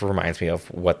kind of reminds me of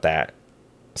what that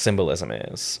symbolism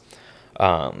is.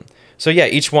 So yeah,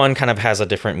 each one kind of has a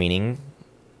different meaning,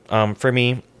 for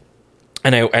me.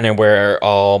 And I wear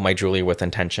all my jewelry with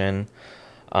intention.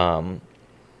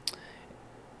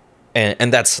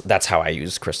 And that's how I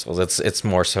use crystals. It's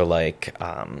more so like,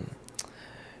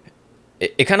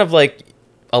 it kind of like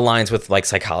aligns with like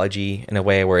psychology in a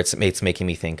way where it's making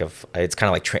me think of, it's kind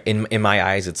of like in my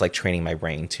eyes, it's like training my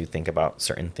brain to think about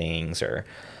certain things, or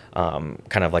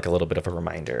kind of like a little bit of a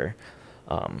reminder.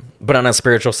 But on a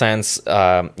spiritual sense,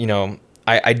 you know,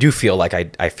 I do feel like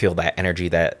I feel that energy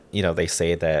that, you know, they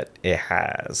say that it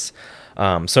has.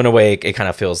 So in a way, it kind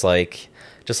of feels like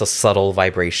just a subtle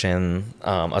vibration,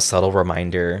 a subtle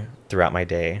reminder throughout my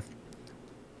day.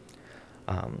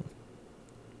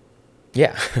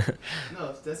 Yeah.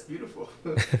 No, that's beautiful.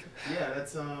 Yeah,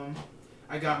 that's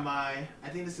I got I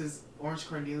think this is orange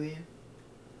carnelian,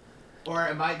 or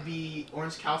it might be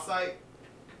orange calcite.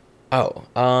 Oh,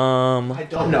 I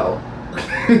don't know.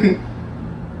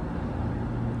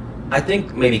 I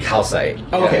think maybe calcite.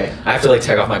 Okay. Yeah. I have to like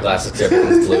take off my glasses because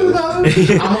everything's blue. I'm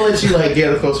gonna let you like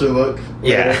get a closer look.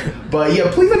 Yeah. But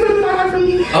yeah, please don't do that for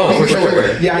me. Oh, for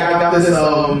sure. Yeah, I got this.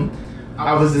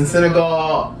 I was in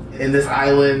Senegal in this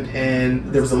island,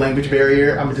 and there was a language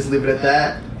barrier. I'm gonna just leave it at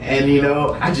that. And you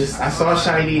know, I saw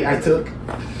shiny. I took.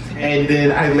 And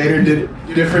then I later did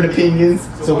different opinions.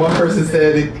 So one person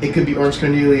said it could be orange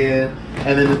carnelian,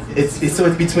 and then it's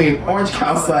between orange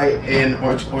calcite and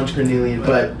orange carnelian.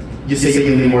 But you say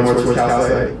you lean more towards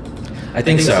calcite. I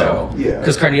think so. Yeah.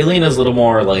 Because carnelian is a little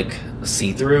more like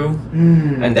see-through,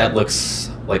 and that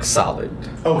looks like solid.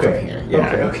 Okay.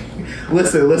 Yeah. Okay.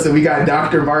 Listen. We got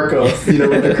Dr. Marcos, you know,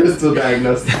 with the crystal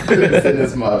diagnosis in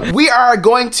this mug. We are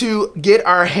going to get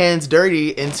our hands dirty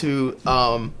into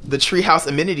the treehouse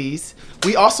amenities.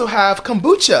 We also have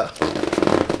kombucha.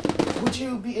 Would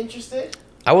you be interested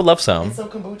I would love in some. some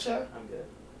kombucha? I'm good.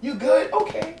 You good?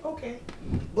 Okay.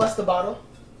 Bless the bottle.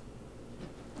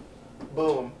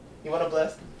 Boom. You want to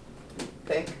bless?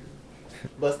 Thank.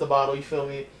 Bless the bottle. You feel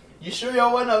me? You sure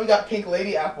y'all want to know? We got pink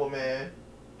lady apple, man.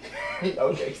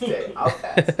 Okay, stay. I'll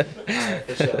pass. Alright,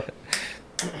 for sure.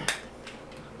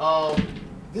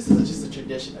 This is just a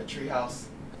tradition, a treehouse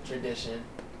tradition.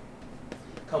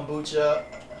 Kombucha.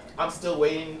 I'm still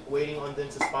waiting on them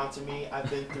to sponsor me. I've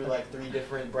been through like 3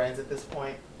 different brands at this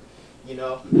point, you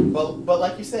know. But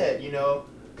like you said, you know,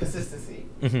 consistency.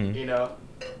 Mm-hmm. You know,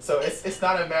 so it's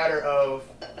not a matter of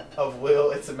will.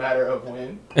 It's a matter of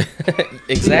when.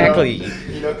 Exactly.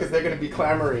 You know, because they're gonna be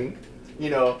clamoring,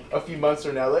 you know, a few months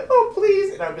from now, like, oh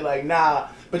please, and I'll be like, nah.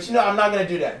 But you know, I'm not gonna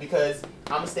do that because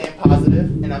I'm staying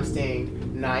positive and I'm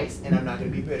staying nice and I'm not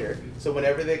gonna be bitter. So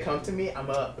whenever they come to me, I'm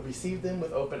gonna receive them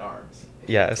with open arms.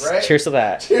 Yes. Right? Cheers to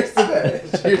that. Cheers to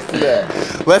that. Cheers to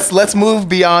that. Let's move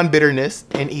beyond bitterness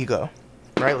and ego.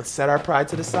 Right? Let's set our pride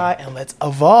to the side and let's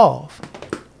evolve.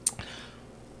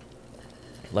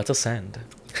 Let's ascend.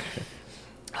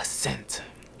 Ascent.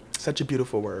 Such a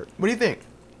beautiful word. What do you think?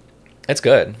 It's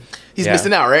good. He's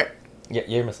missing out, right? Yeah,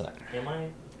 you're missing out. Am I?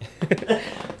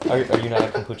 Are you not a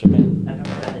kombucha fan? I've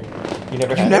never had it. You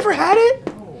never had it?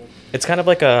 No. It's kind of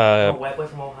like I'm a. a white boy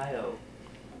from Ohio.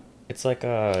 It's like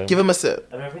a. Give him a sip.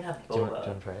 I've never even had Do you boba. want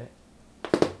to try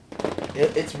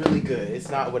it? It's really good. It's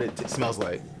not what it smells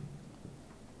like.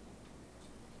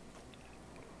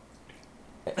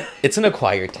 It's an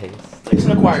acquired taste. It's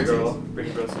an acquired girl. taste. Pretty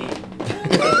broski.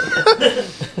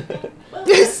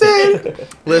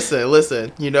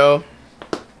 Listen, you know,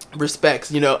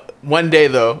 respects, you know, one day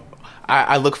though,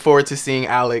 I look forward to seeing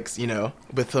Alex, you know,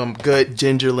 with some good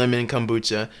ginger lemon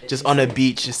kombucha, just on a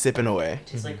beach, just sipping away. It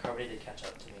tastes like carbonated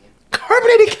ketchup to me.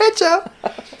 Carbonated ketchup!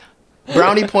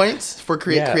 Brownie points for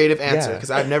creative answer,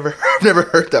 because I've never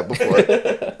heard that before.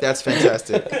 That's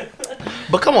fantastic.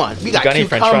 But come on, we got any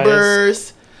French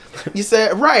cucumbers. You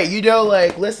said, right, you know,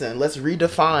 like, listen, let's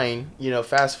redefine, you know,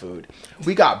 fast food.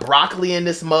 We got broccoli in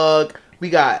this mug. We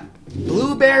got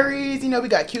blueberries, you know, we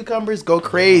got cucumbers. Go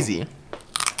crazy.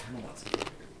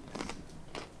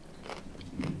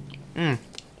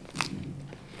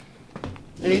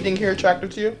 Anything here attractive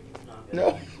to you?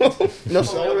 No? No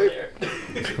celery?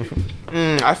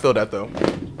 I feel that, though.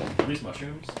 These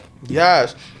mushrooms?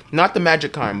 Yes. Not the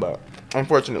magic kind, but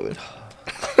unfortunately.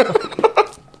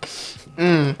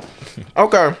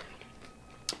 Okay.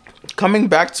 Coming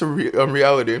back to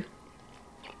reality.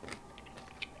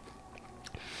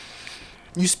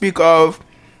 You speak of,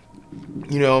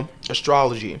 you know,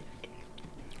 astrology,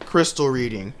 crystal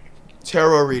reading,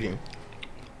 tarot reading,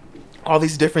 all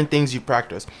these different things you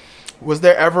practice. Was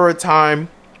there ever a time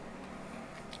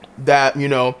that, you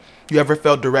know, you ever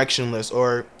felt directionless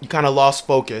or you kind of lost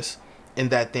focus in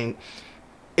that thing?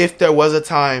 If there was a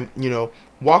time, you know,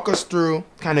 walk us through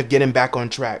kind of getting back on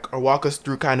track, or walk us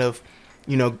through kind of,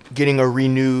 you know, getting a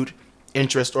renewed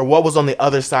interest, or what was on the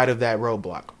other side of that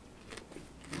roadblock?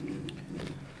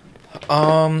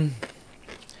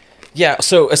 Yeah,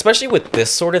 so especially with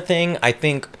this sort of thing, I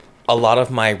think a lot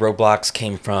of my roadblocks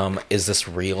came from, is this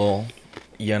real?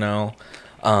 You know?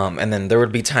 And then there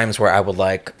would be times where I would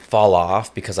like fall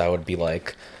off because I would be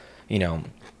like, you know,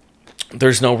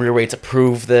 there's no real way to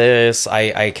prove this.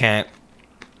 I can't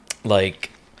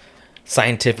like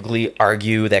scientifically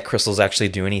argue that crystals actually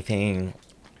do anything.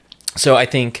 So I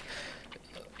think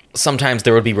sometimes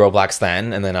there would be roadblocks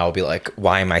then, and then I'll be like,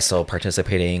 why am I still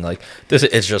participating? Like, this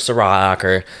is just a rock,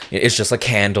 or it's just a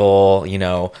candle, you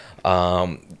know,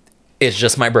 it's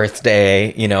just my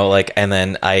birthday, you know, like, and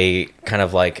then I kind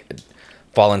of like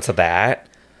fall into that.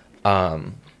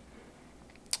 And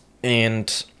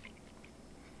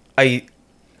I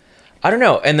don't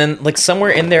know. And then like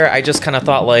somewhere in there, I just kind of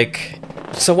thought like,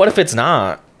 so what if it's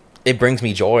not? It brings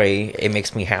me joy. It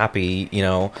makes me happy. You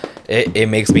know, it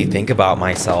makes me think about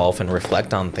myself and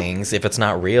reflect on things. If it's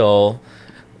not real,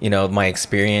 you know, my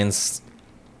experience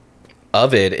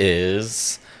of it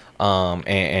is,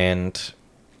 and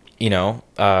you know,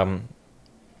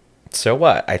 so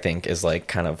what, I think is like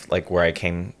kind of like where I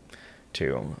came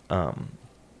to,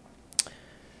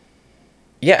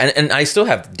 yeah. And I still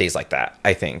have days like that,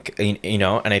 I think, you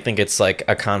know, and I think it's like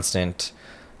a constant,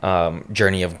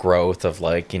 journey of growth of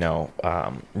like, you know,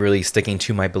 really sticking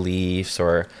to my beliefs,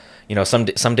 or, you know, some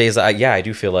days I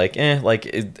do feel like, I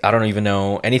don't even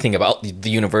know anything about the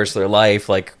universe or life,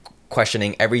 like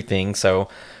questioning everything. So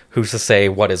who's to say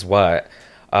what is what?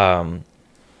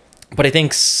 But I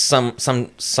think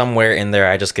somewhere in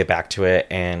there, I just get back to it,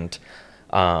 and,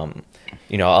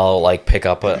 you know, I'll like pick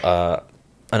up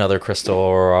another crystal,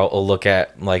 or I'll look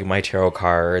at like my tarot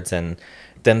cards, and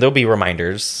then there'll be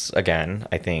reminders again,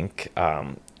 I think,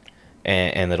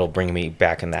 and it'll bring me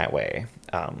back in that way.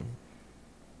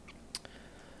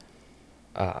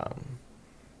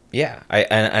 Yeah,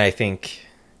 I think,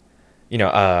 you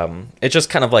know, it's just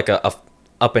kind of like a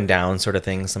up and down sort of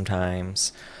thing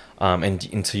sometimes, and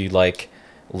until you like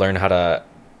learn how to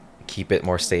keep it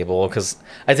more stable, because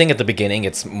I think at the beginning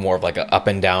it's more of like a up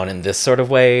and down in this sort of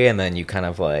way, and then you kind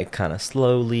of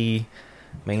slowly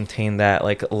maintain that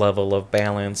like level of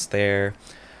balance there.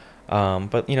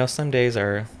 But you know, some days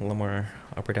are a little more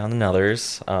up or down than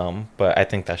others, but I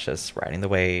think that's just riding the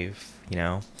wave, you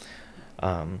know.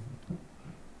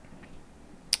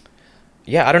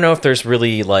 Yeah, I don't know if there's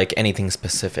really like anything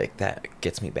specific that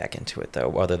gets me back into it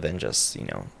though, other than just, you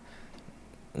know,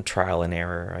 trial and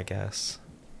error, I guess.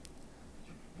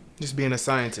 Just being a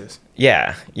scientist.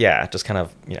 Yeah, just kind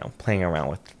of, you know, playing around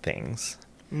with things.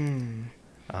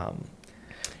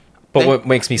 But what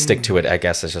makes me stick to it, I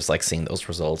guess, is just like seeing those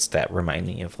results that remind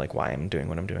me of like why I'm doing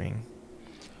what I'm doing.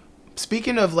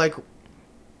 Speaking of like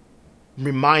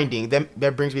reminding,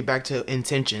 that brings me back to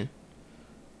intention.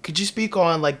 Could you speak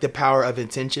on like the power of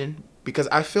intention? Because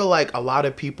I feel like a lot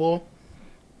of people,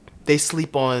 they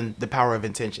sleep on the power of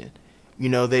intention. You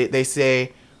know, they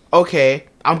say, okay,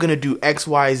 I'm going to do X,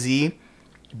 Y, Z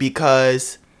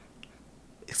because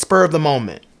spur of the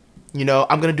moment. You know,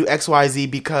 I'm going to do X, Y, Z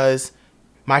because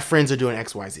my friends are doing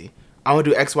X, Y, Z. I'm going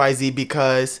to do X, Y, Z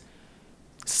because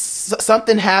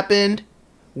something happened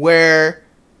where,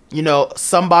 you know,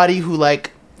 somebody who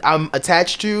like I'm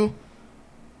attached to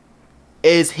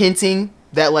is hinting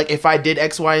that like if I did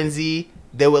X, Y, and Z,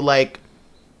 they would like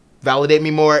validate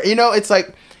me more. You know, it's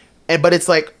like, but it's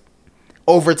like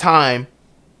over time,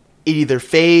 it either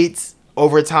fades.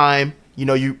 Over time, you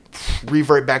know, you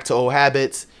revert back to old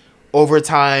habits. Over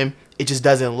time, it just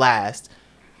doesn't last.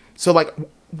 So like,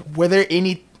 were there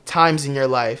any times in your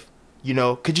life, you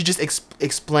know, could you just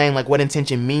explain like what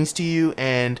intention means to you,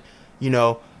 and, you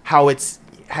know, how it's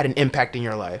had an impact in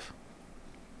your life?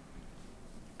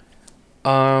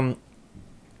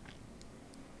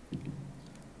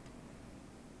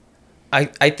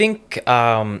 I think,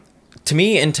 to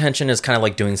me, intention is kind of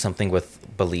like doing something with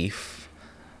belief,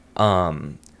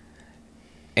 and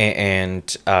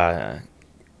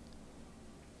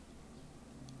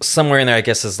somewhere in there, I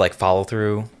guess, is like follow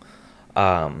through.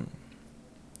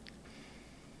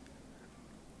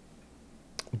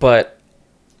 But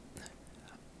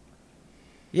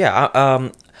yeah,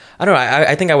 I don't know.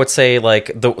 I think I would say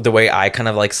like the way I kind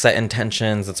of like set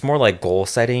intentions, it's more like goal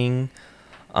setting,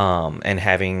 and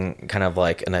having kind of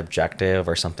like an objective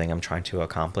or something I'm trying to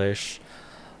accomplish.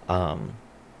 And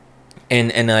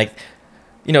like,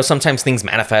 you know, sometimes things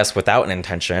manifest without an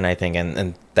intention, I think,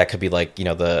 and that could be like, you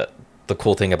know, the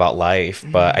cool thing about life.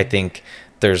 But I think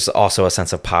there's also a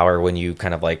sense of power when you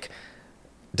kind of like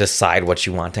decide what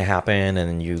you want to happen, and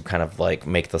then you kind of like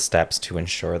make the steps to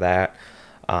ensure that.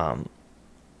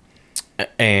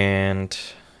 And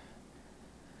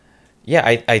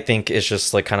yeah, I think it's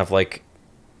just like kind of like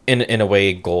in a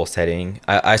way, goal setting.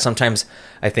 I sometimes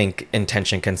I think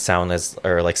intention can sound as,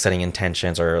 or like setting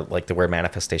intentions, or like the word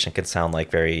manifestation can sound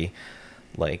like very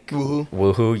like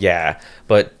woohoo, yeah.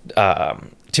 But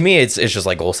to me, it's just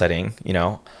like goal setting, you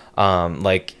know.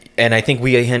 Like, and I think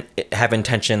we have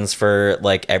intentions for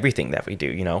like everything that we do.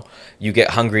 You know, you get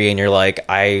hungry and you're like,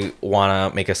 I want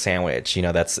to make a sandwich. You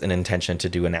know, that's an intention to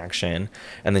do an action,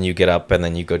 and then you get up and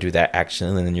then you go do that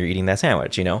action, and then you're eating that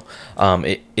sandwich. You know,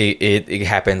 it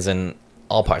happens in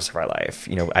all parts of our life.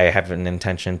 You know, I have an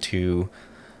intention to,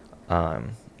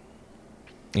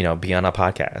 you know, be on a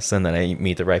podcast, and then I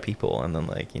meet the right people, and then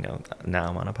like, you know, now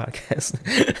I'm on a podcast.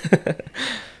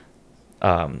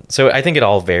 So I think it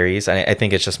all varies. I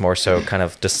think it's just more so kind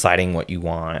of deciding what you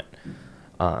want,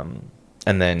 and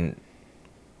then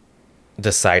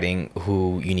deciding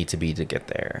who you need to be to get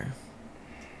there.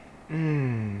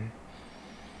 I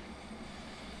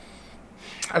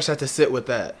just have to sit with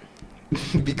that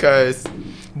because,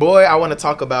 boy, I want to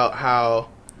talk about how,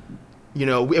 you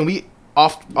know, and we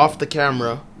off the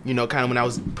camera, you know, kind of when I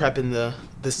was prepping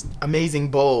this amazing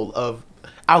bowl of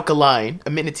alkaline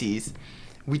amenities,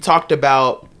 we talked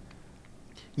about,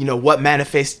 you know, what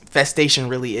manifestation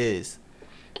really is.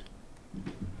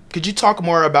 Could you talk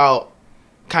more about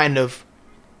kind of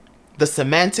the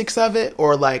semantics of it,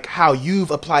 or like how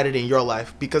you've applied it in your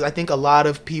life? Because I think a lot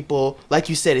of people, like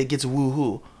you said, it gets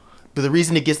woohoo. But the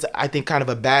reason it gets, I think, kind of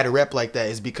a bad rep like that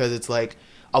is because it's like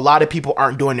a lot of people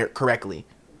aren't doing it correctly,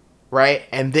 right?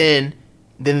 And then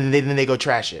they go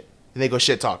trash it, and they go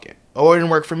shit talking. Oh, it didn't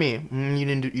work for me. You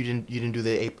didn't do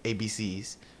the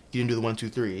ABCs. You didn't do the 1, 2,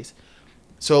 3s.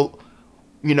 So,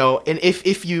 you know, and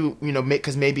if you know,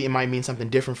 because maybe it might mean something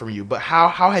different from you. But how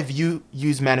have you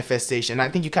used manifestation? I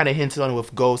think you kind of hinted on it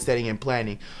with goal setting and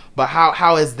planning. But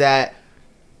how is that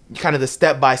kind of the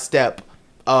step by step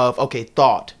of, okay,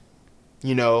 thought?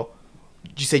 You know,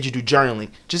 you said you do journaling.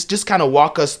 Just kind of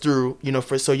walk us through, you know,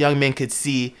 so young men could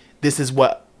see this is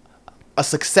what a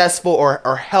successful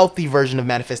or healthy version of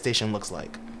manifestation looks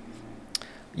like.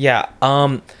 Yeah.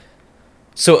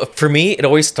 So for me, it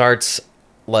always starts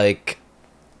like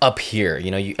up here.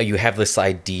 You know, you have this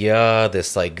idea,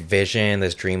 this like vision,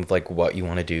 this dream of like what you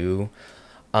want to do.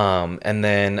 And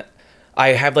then I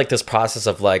have like this process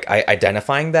of like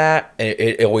identifying that. And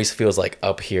it always feels like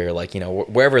up here, like, you know,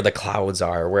 wherever the clouds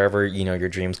are, wherever, you know, your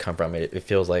dreams come from, it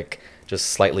feels like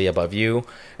just slightly above you.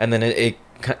 And then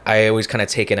I always kind of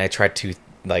take it and I try to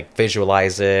like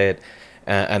visualize it.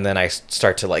 And then I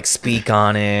start to like speak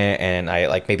on it, and I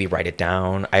like maybe write it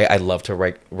down. I love to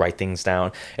write things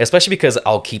down, especially because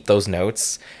I'll keep those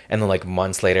notes, and then like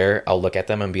months later I'll look at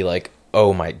them and be like,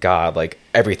 oh my God, like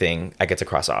everything I get to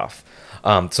cross off.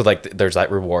 So like there's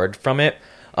that reward from it.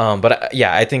 But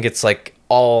yeah, I think it's like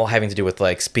all having to do with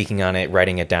like speaking on it,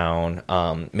 writing it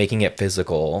down, making it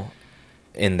physical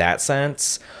in that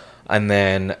sense. And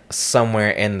then somewhere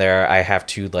in there I have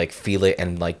to like feel it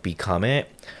and like become it.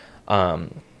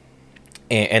 And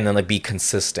then like be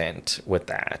consistent with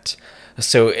that.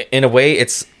 So in a way,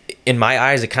 it's, in my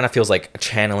eyes, it kind of feels like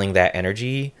channeling that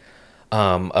energy,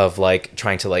 of like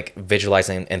trying to like visualize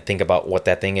and think about what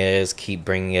that thing is, keep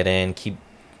bringing it in, keep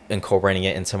incorporating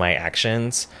it into my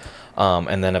actions.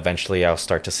 And then eventually I'll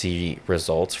start to see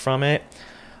results from it.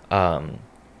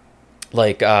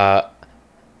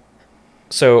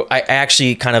 So I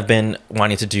actually kind of been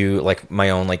wanting to do like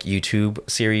my own like YouTube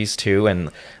series too, and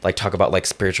like talk about like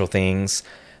spiritual things.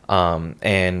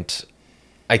 And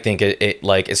I think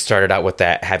it started out with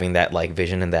that, having that like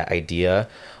vision and that idea.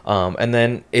 And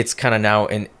then it's kind of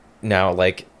now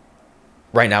like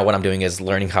right now what I'm doing is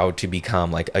learning how to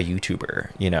become like a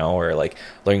YouTuber, you know, or like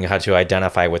learning how to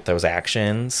identify with those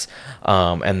actions.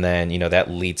 And then, you know, that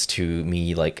leads to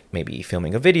me like maybe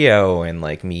filming a video, and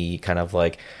like me kind of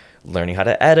like learning how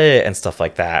to edit and stuff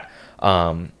like that.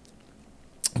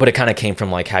 But it kind of came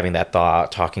from like having that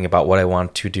thought, talking about what I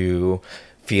want to do,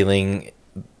 feeling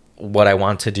what I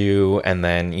want to do, and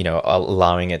then, you know,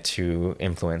 allowing it to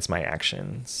influence my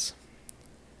actions.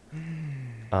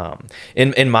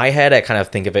 In my head, I kind of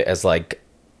think of it as like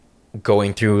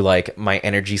going through like my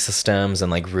energy systems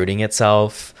and like rooting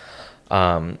itself.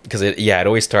 Because it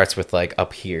always starts with like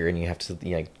up here, and you have to,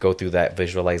 you know, go through that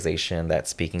visualization, that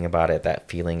speaking about it, that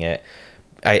feeling it.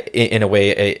 In a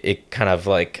way, it kind of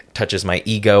like touches my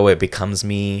ego. It becomes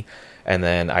me, and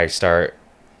then I start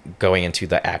going into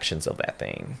the actions of that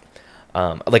thing.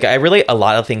 Like I relate a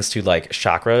lot of things to like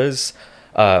chakras,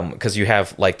 because you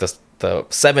have like the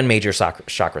 7 major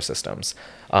chakra systems.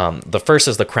 The first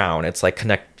is the crown. It's like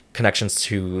connections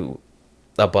to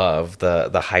above,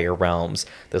 the higher realms.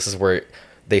 This is where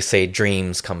they say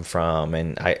dreams come from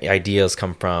and ideas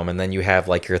come from, and then you have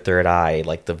like your third eye,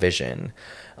 like the vision.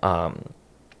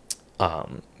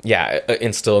 Yeah,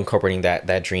 and still incorporating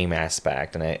that dream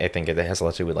aspect, and I think it has a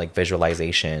lot to do with like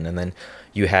visualization. And then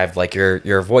you have like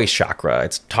your voice chakra,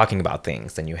 it's talking about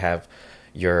things. Then you have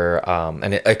your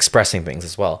and expressing things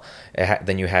as well.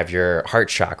 Then you have your heart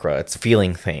chakra, it's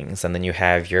feeling things. And then you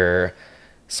have your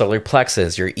solar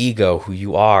plexus, your ego, who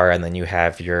you are. And then you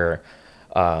have your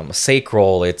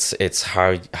sacral, it's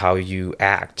how you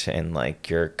act and like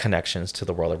your connections to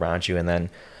the world around you. And then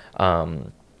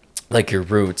like your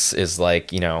roots is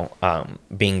like,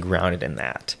 being grounded in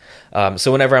that.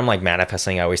 So whenever I'm like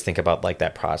manifesting, I always think about like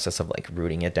that process of like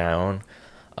rooting it down,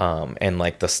 and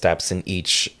like the steps in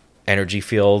each energy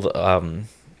field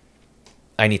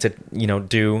I need to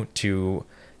do to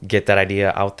get that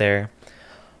idea out there.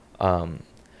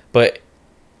 But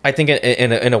I think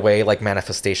in a way, like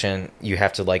manifestation, you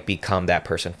have to like become that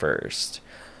person first,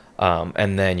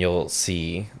 and then you'll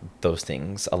see those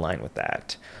things align with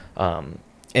that.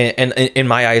 And in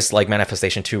my eyes, like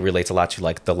manifestation too relates a lot to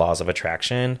like the laws of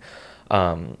attraction,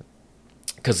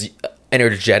 because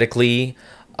energetically,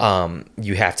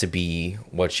 you have to be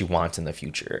what you want in the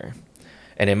future,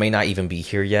 and it may not even be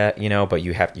here yet, but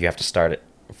you have to start it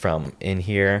from in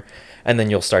here, and then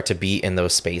you'll start to be in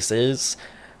those spaces,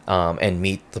 and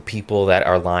meet the people that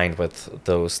are aligned with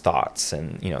those thoughts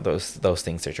and those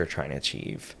things that you're trying to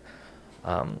achieve.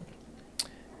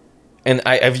 And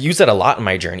I've used that a lot in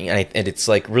my journey, and it's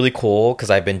like really cool because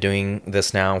I've been doing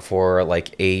this now for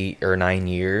like 8 or 9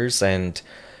 years, and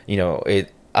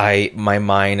my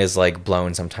mind is like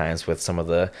blown sometimes with some of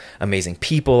the amazing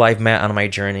people I've met on my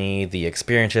journey, the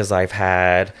experiences I've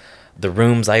had, the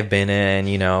rooms I've been in.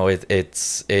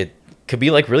 It could be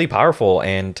like really powerful,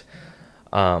 and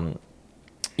I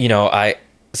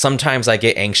sometimes I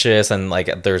get anxious, and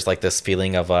like there's like this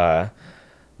feeling of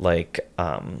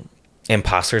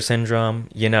imposter syndrome,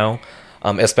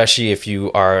 especially if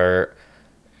you are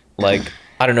like,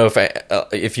 I don't know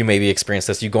if you maybe experience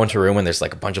this. You go into a room and there's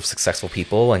like a bunch of successful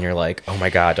people, and you're like, oh my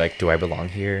God, like, do I belong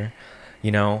here?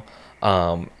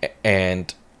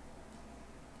 And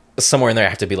somewhere in there I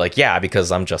have to be like, yeah,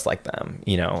 because I'm just like them,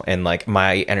 and like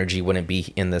my energy wouldn't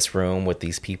be in this room with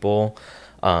these people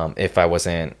if I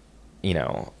wasn't,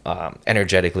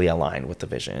 energetically aligned with the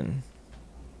vision.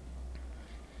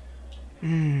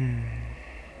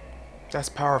 That's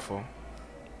powerful.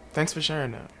 Thanks for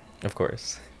sharing that. Of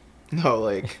course.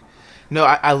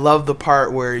 I love the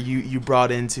part where you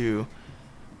brought into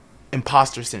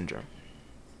imposter syndrome.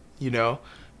 A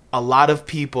lot of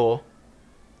people,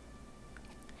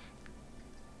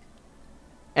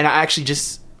 and I actually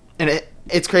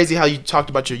it's crazy how you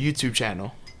talked about your YouTube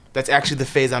channel. That's actually the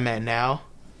phase I'm at now.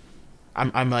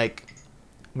 I'm like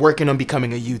working on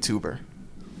becoming a YouTuber.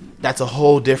 That's a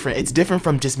whole different, it's different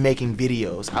from just making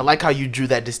videos. I like how you drew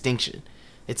that distinction.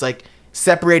 It's like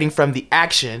separating from the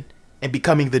action and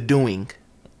becoming the doing.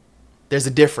 There's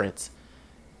a difference.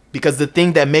 Because the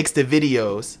thing that makes the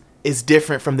videos is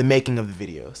different from the making of the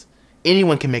videos.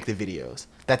 Anyone can make the videos.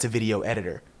 That's a video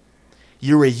editor.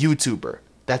 You're a YouTuber.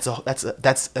 That's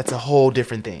a whole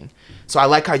different thing. So I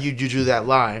like how you drew that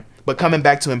line. But coming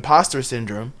back to imposter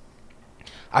syndrome,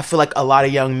 I feel like a lot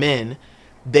of young men,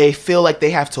 they feel like they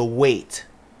have to wait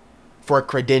for a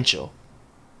credential,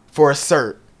 for a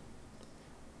cert,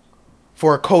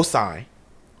 for a cosign,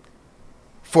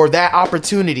 for that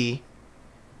opportunity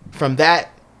from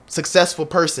that successful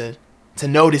person to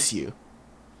notice you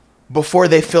before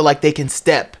they feel like they can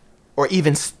step or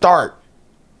even start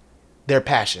their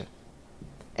passion.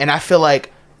 And I feel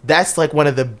like that's like one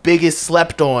of the biggest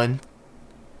slept on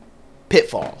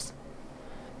pitfalls.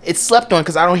 It's slept on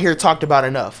because I don't hear it talked about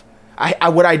enough.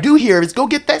 What I do hear is go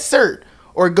get that cert,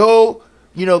 or go,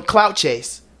 clout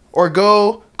chase, or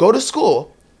go to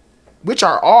school, which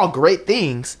are all great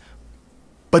things,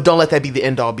 but don't let that be the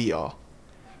end all be all.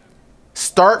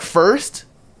 Start first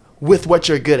with what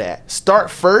you're good at. Start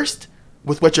first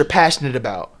with what you're passionate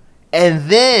about, and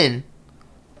then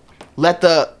let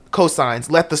the cosigns,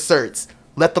 let the certs,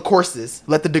 let the courses,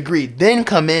 let the degree then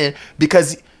come in,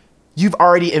 because you've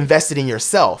already invested in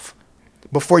yourself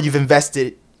before you've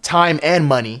invested time and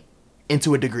money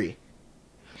into a degree.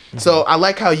 Mm-hmm. So I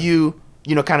like how you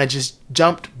kind of just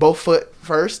jumped both foot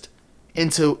first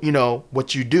into,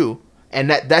 what you do. And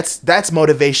that's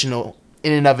motivational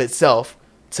in and of itself,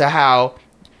 to how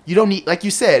you don't need, like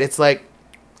you said, it's like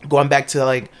going back to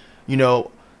like,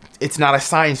 it's not a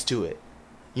science to it.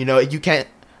 You can't,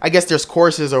 I guess there's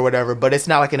courses or whatever, but it's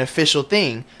not like an official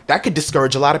thing. That could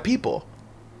discourage a lot of people.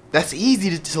 That's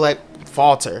easy to like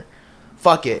falter.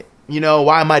 Fuck it.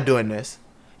 Why am I doing this?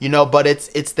 but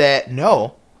it's that,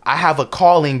 no, I have a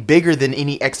calling bigger than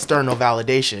any external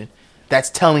validation that's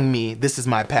telling me this is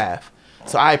my path.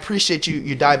 So I appreciate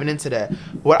you diving into that.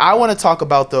 What I want to talk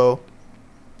about, though,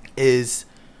 is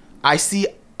I see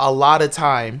a lot of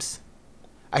times,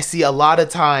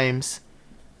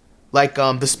 like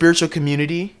the spiritual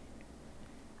community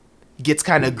gets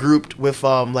kind of grouped with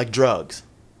like drugs,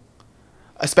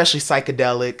 especially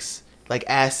psychedelics like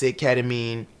acid,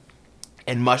 ketamine,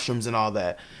 and mushrooms and all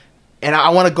that. And I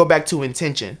want to go back to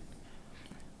intention.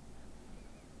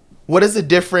 What is the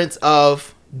difference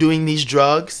of doing these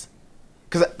drugs?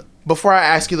 Because before I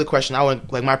ask you the question, I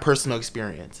want like my personal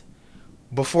experience.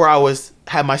 Before I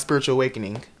had my spiritual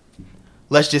awakening,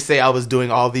 let's just say I was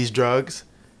doing all these drugs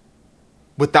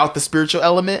without the spiritual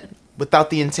element, without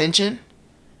the intention,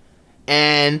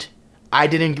 and I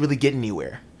didn't really get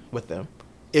anywhere with them.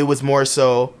 It was more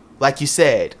so, like you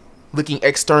said, looking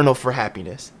external for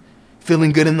happiness,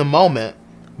 feeling good in the moment,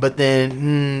 but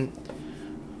then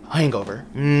hangover,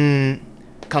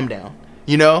 come down,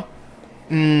 I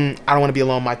don't want to be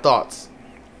alone with my thoughts.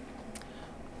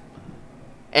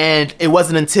 And it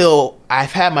wasn't until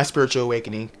I've had my spiritual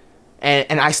awakening,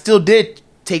 and I still did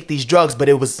take these drugs, but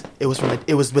it was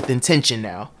with intention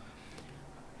now.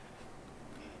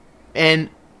 And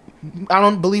I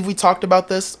don't believe we talked about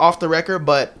this off the record,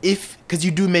 but because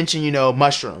you do mention,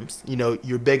 mushrooms,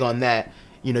 you're big on that,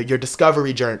 your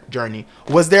discovery journey.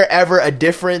 Was there ever a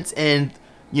difference in,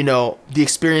 the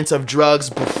experience of drugs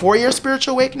before your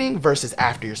spiritual awakening versus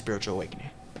after your spiritual awakening?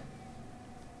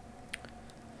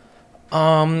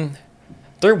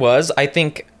 There was, I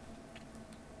think,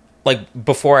 like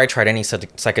before I tried any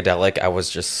psychedelic, I was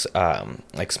just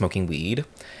like smoking weed,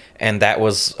 and that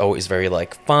was always very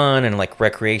like fun and like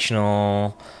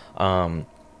recreational.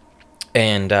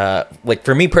 And like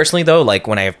for me personally though, like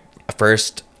when I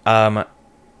first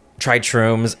tried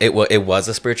shrooms, it was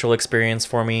a spiritual experience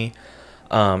for me.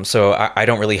 So I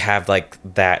don't really have like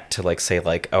that to like say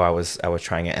like, oh, I was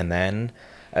trying it and then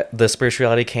the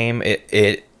spirituality came.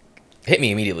 It hit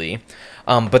me immediately.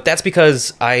 But that's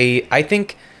because I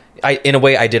think in a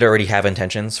way I did already have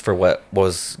intentions for what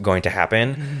was going to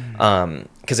happen.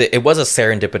 Because it was a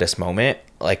serendipitous moment,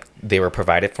 like they were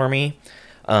provided for me.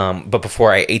 But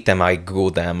before I ate them, I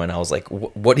Googled them and I was like,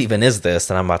 what even is this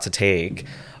that I'm about to take?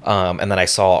 And then I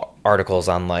saw articles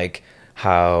on like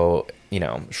how,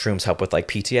 shrooms help with like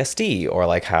PTSD, or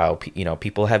like how,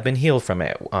 people have been healed from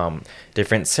it.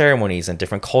 Different ceremonies and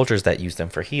different cultures that use them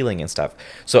for healing and stuff.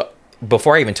 So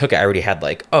before I even took it, I already had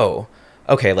like, oh,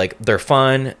 okay, like they're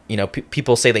fun.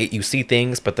 People say that you see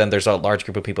things, but then there's a large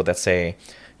group of people that say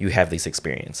you have these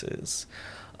experiences.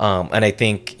 And I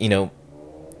think,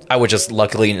 I was just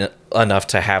luckily enough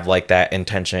to have like that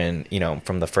intention,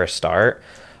 from the first start.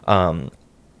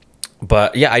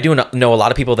 But yeah, I do know a lot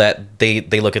of people that they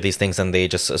look at these things and they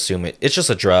just assume it's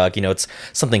just a drug, it's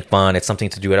something fun, it's something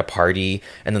to do at a party,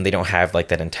 and then they don't have like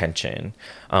that intention,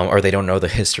 or they don't know the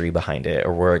history behind it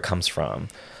or where it comes from.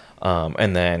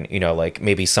 And then, like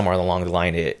maybe somewhere along the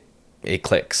line it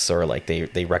clicks, or like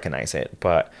they recognize it.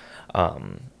 But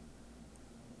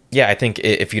yeah, I think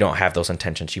if you don't have those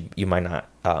intentions, you might not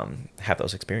have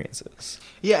those experiences.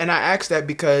 Yeah, and I asked that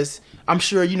because I'm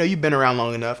sure, you've been around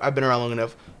long enough. I've been around long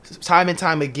enough. Time and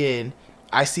time again,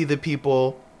 I see the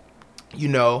people,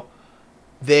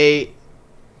 they,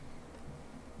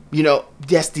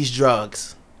 yes, these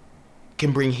drugs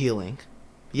can bring healing.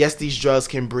 Yes, these drugs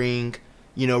can bring,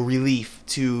 relief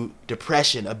to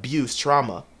depression, abuse,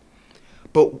 trauma.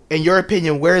 But in your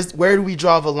opinion, where do we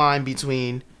draw the line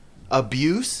between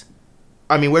abuse?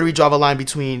 Where do we draw the line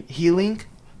between healing,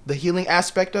 the healing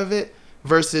aspect of it,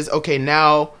 versus, okay,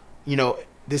 now,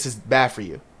 this is bad for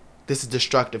you. This is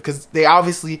destructive. Because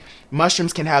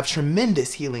mushrooms can have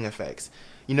tremendous healing effects.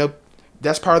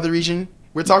 That's part of the reason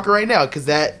we're talking right now, because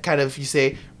that kind of, you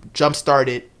say,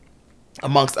 jump-started,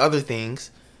 amongst other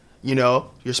things, your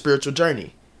spiritual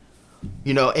journey.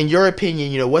 In your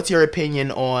opinion, what's your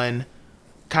opinion on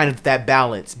kind of that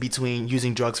balance between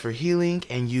using drugs for healing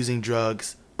and using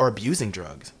drugs or abusing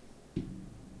drugs?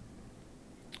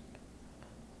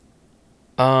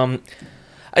 I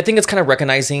think it's kind of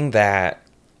recognizing that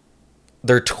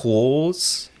they're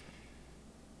tools,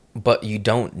 but you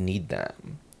don't need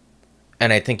them.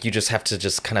 And I think you just have to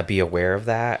just kind of be aware of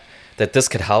that this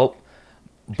could help,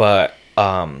 but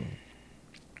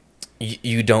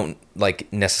you don't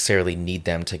like necessarily need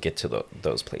them to get to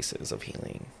those places of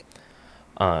healing.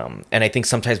 And I think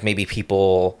sometimes maybe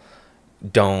people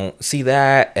don't see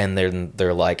that, and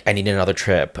they're like, I need another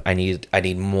trip. I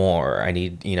need more. I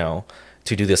need,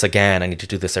 to do this again. I need to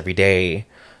do this every day.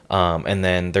 And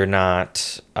then they're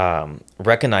not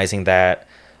recognizing that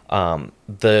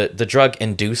The drug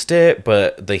induced it,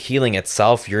 but the healing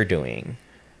itself you're doing.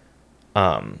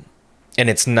 And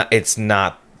it's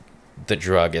not the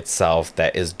drug itself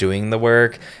that is doing the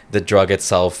work. The drug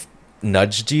itself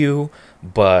nudged you,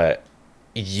 but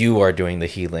you are doing the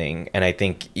healing. And I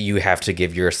think you have to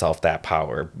give yourself that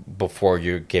power before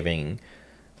you're giving,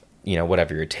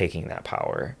 whatever you're taking that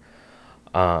power.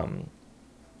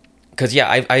 Because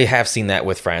I have seen that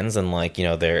with friends, and like,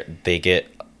 they get,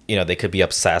 they could be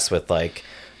obsessed with like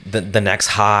the next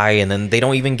high, and then they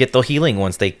don't even get the healing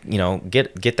once they,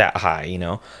 get that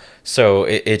high, So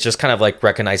it's just kind of like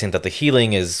recognizing that the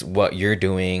healing is what you're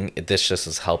doing. This just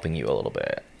is helping you a little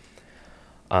bit.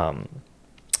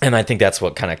 And I think that's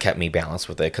what kind of kept me balanced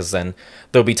with it. Because then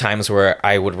there'll be times where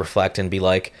I would reflect and be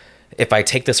like, if I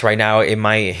take this right now, it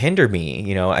might hinder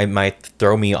me. It might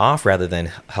throw me off rather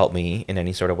than help me in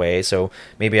any sort of way. So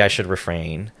maybe I should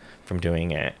refrain from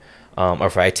doing it. Or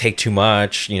if I take too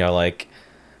much, like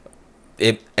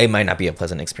it might not be a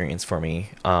pleasant experience for me.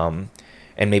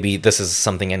 And maybe this is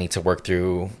something I need to work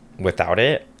through without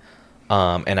it.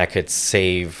 And I could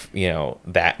save,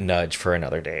 that nudge for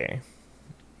another day.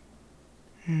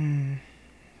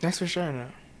 Thanks for sharing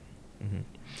that. Mm-hmm.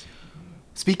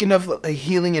 Speaking of like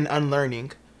healing and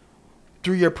unlearning,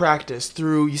 through your practice,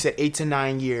 through, you said 8 to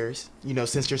 9 years,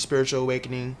 since your spiritual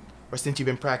awakening or since you've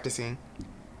been practicing,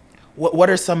 what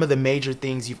are some of the major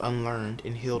things you've unlearned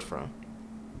and healed from?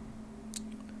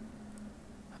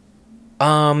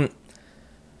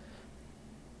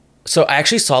 So I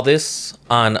actually saw this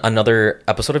on another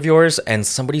episode of yours, and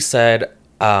somebody said,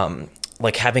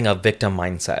 like having a victim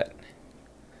mindset.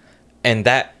 And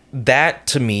that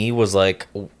to me was like,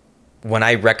 when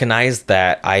I recognized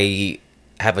that I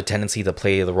have a tendency to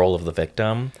play the role of the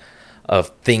victim, of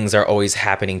things are always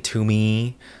happening to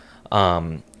me,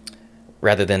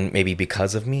 rather than maybe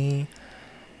because of me.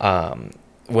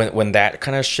 When that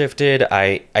kind of shifted,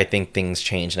 I think things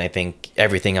changed, and I think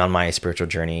everything on my spiritual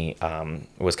journey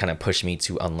was kind of pushed me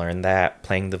to unlearn that,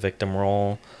 playing the victim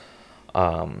role.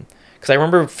 Because I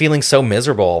remember feeling so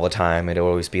miserable all the time. It'd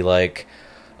always be like,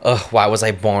 ugh, why was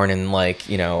I born in like,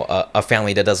 a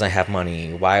family that doesn't have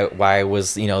money? Why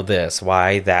was, this?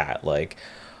 Why that? Like,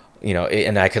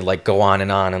 and I could like go on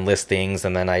and list things,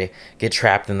 and then I get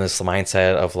trapped in this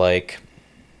mindset of like,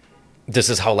 this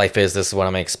is how life is. This is what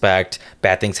I'm gonna expect.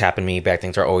 Bad things happen to me. Bad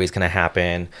things are always gonna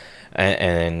happen,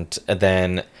 and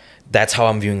then that's how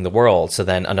I'm viewing the world. So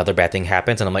then another bad thing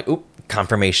happens, and I'm like, oop,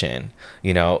 confirmation.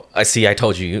 I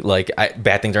told you, like,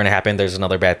 bad things are gonna happen. There's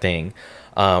another bad thing,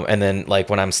 and then like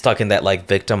when I'm stuck in that like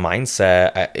victim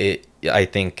mindset, I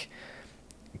think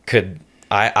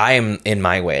I am in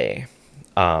my way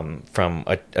from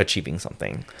achieving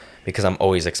something. Because I'm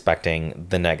always expecting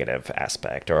the negative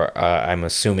aspect, or I'm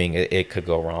assuming it could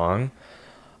go wrong.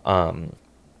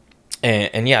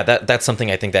 And yeah, that's something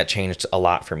I think that changed a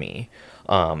lot for me.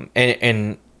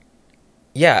 And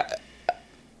yeah,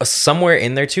 somewhere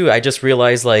in there too, I just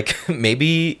realized like,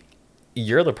 maybe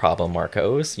you're the problem,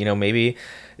 Marcos. Maybe,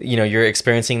 you're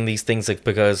experiencing these things like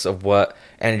because of what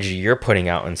energy you're putting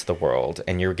out into the world,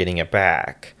 and you're getting it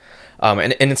back.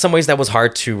 And in some ways that was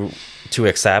hard to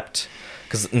accept.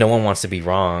 Because no one wants to be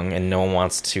wrong, and no one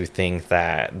wants to think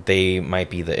that they might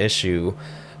be the issue.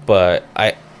 But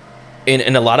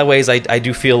in a lot of ways, I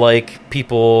do feel like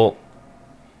people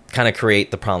kind of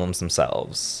create the problems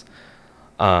themselves.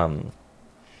 And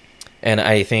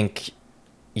I think,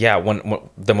 yeah, when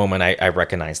the moment I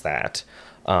recognize that,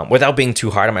 without being too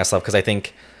hard on myself, because I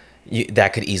think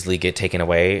that could easily get taken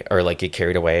away or like get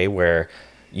carried away, where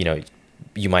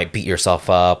you might beat yourself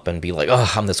up and be like,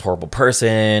 oh, I'm this horrible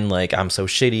person. Like, I'm so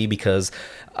shitty because,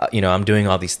 I'm doing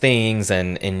all these things,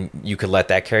 and you could let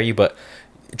that carry you. But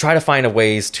try to find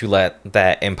ways to let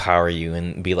that empower you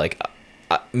and be like,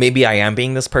 maybe I am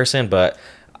being this person, but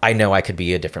I know I could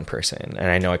be a different person, and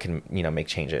I know I can, make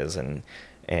changes and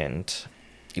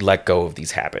let go of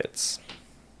these habits.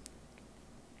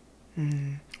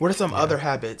 What are some other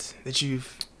habits that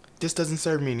this doesn't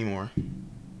serve me anymore?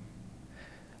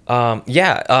 I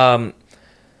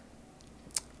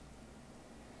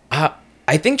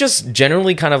think just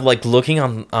generally kind of like looking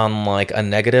on like a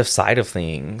negative side of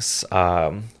things.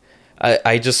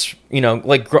 I just,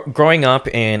 like growing up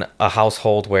in a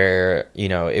household where,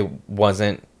 it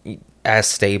wasn't as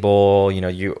stable,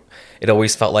 it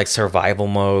always felt like survival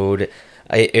mode.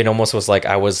 It almost was like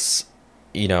I was,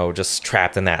 just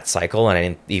trapped in that cycle, and I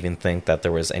didn't even think that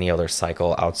there was any other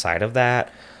cycle outside of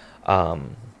that.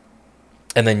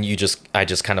 And then I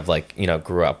just kind of like,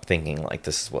 grew up thinking like,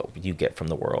 this is what you get from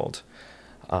the world.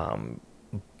 And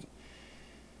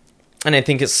I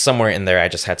think it's somewhere in there, I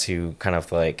just had to kind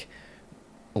of like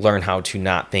learn how to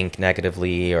not think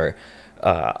negatively, or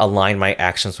align my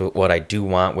actions with what I do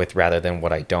want with rather than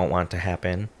what I don't want to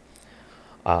happen.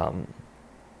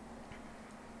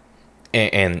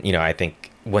 And you know, I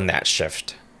think when that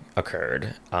shift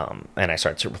occurred, and I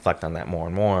started to reflect on that more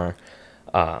and more,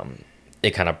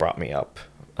 it kind of brought me up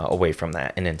away from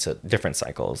that and into different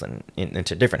cycles and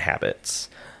into different habits.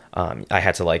 I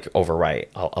had to like overwrite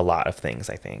a lot of things,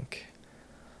 I think,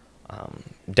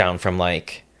 down from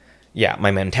like, yeah,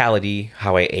 my mentality,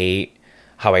 how I ate,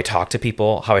 how I talk to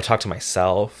people, how I talk to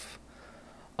myself.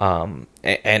 And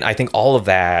I think all of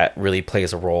that really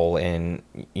plays a role in,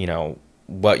 you know,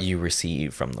 what you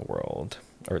receive from the world,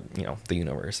 or, you know, the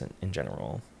universe in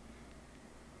general.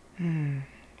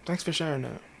 Thanks for sharing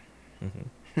that.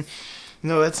 Mm-hmm.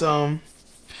 No,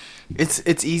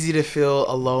 it's easy to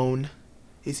feel alone.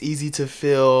 It's easy to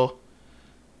feel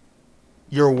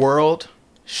your world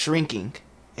shrinking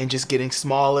and just getting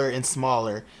smaller and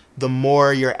smaller the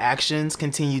more your actions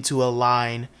continue to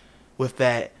align with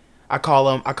that. I call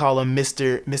him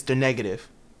Mr. Negative.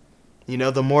 You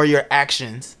know, the more your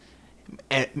actions,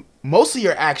 and mostly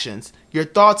your actions, your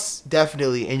thoughts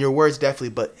definitely, and your words definitely,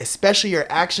 but especially your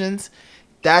actions,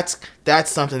 that's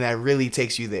something that really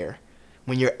takes you there.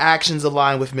 When your actions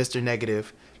align with Mr.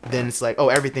 Negative, then it's like, oh,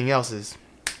 everything else is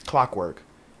clockwork.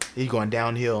 You're going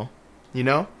downhill, you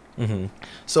know? Mm-hmm.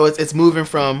 So it's moving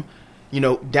from, you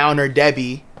know, downer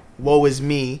Debbie, woe is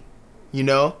me, you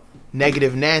know,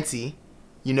 negative Nancy,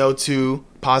 you know, to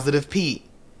positive Pete.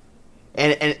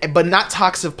 And but not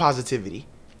toxic positivity.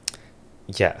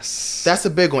 Yes. That's a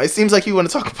big one. It seems like you want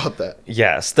to talk about that.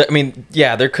 Yes. I mean,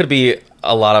 yeah, there could be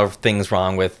a lot of things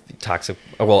wrong with toxic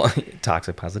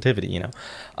positivity, you know.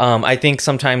 I think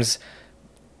sometimes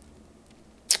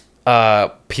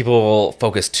people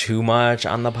focus too much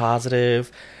on the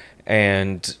positive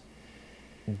and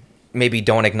maybe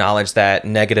don't acknowledge that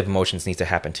negative emotions need to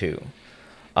happen too.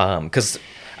 Because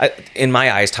in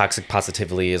my eyes, toxic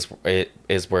positivity is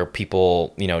where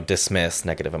people, you know, dismiss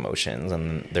negative emotions,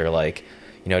 and they're like,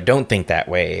 you know, don't think that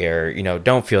way, or, you know,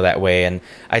 don't feel that way. And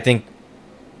I think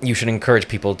you should encourage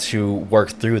people to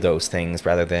work through those things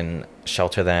rather than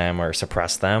shelter them or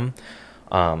suppress them.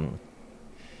 And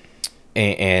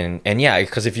yeah,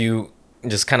 because if you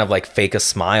just kind of like fake a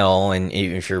smile, and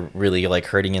if you're really like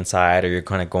hurting inside, or you're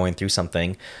kind of going through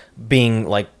something, being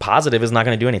like positive is not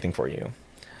going to do anything for you.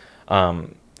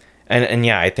 And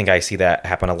yeah, I think I see that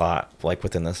happen a lot, like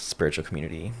within the spiritual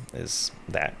community, is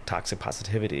that toxic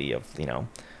positivity of, you know,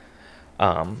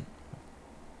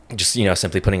 just, you know,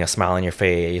 simply putting a smile on your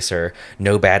face, or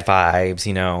no bad vibes,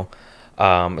 you know.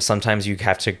 Sometimes you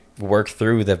have to work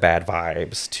through the bad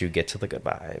vibes to get to the good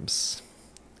vibes.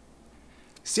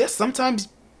 So yes, sometimes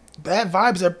bad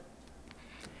vibes are,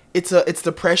 it's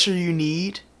the pressure you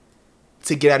need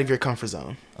to get out of your comfort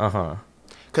zone. Uh-huh.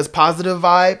 Because positive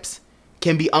vibes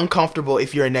can be uncomfortable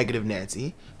if you're a negative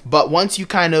Nancy. But once you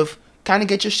kind of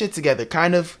get your shit together,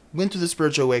 kind of went through the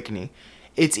spiritual awakening,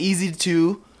 it's easy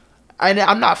to,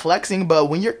 I'm not flexing, but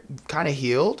when you're kind of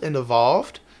healed and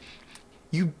evolved,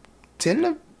 you tend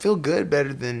to feel good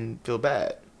better than feel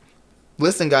bad.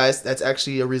 Listen, guys, that's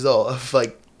actually a result of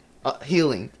like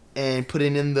healing and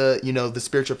putting in the, you know, the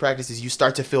spiritual practices. You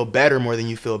start to feel better more than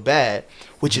you feel bad,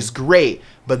 which is great.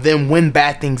 But then when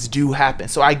bad things do happen,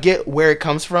 so I get where it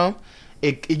comes from.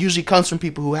 It usually comes from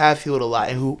people who have healed a lot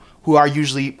and who are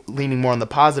usually leaning more on the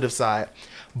positive side.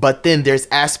 But then there's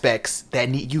aspects that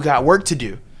you got work to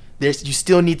do. You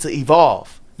still need to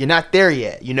evolve. You're not there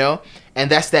yet, you know? And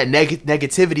that's that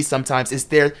negativity sometimes is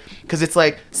there, because it's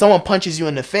like someone punches you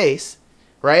in the face,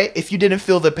 right? If you didn't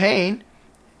feel the pain,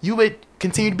 you would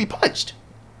continue to be punched,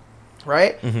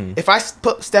 right? Mm-hmm. If I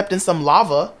stepped in some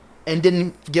lava and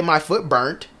didn't get my foot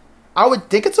burnt, I would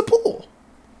think it's a pool.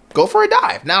 Go for a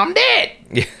dive. Now I'm dead.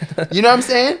 Yeah. You know what I'm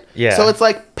saying? Yeah. So it's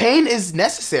like pain is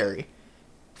necessary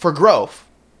for growth.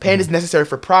 Pain is necessary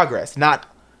for progress, not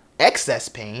excess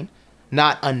pain,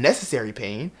 not unnecessary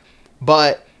pain.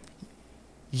 But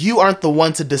you aren't the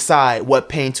one to decide what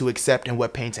pain to accept and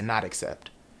what pain to not accept.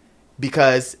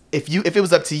 Because if it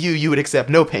was up to you, you would accept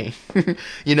no pain.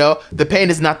 You know, the pain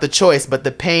is not the choice, but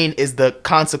the pain is the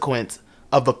consequence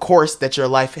of the course that your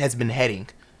life has been heading.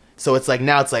 So it's like,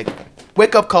 now it's like,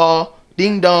 wake up call,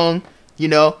 ding dong, you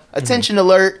know, attention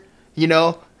alert, you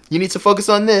know, you need to focus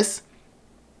on this.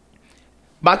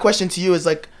 My question to you is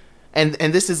like, and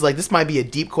this is like, this might be a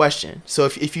deep question. So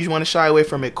if you want to shy away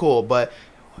from it, cool. But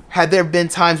had there been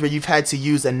times where you've had to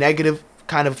use a negative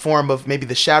kind of form of maybe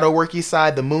the shadow worky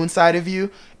side, the moon side of you,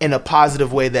 in a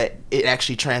positive way that it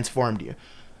actually transformed you?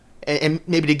 And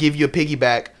maybe to give you a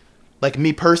piggyback, like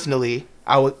me personally,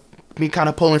 me kind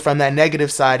of pulling from that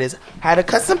negative side is I had to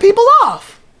cut some people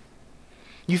off.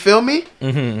 You feel me?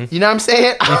 Mm-hmm. You know what I'm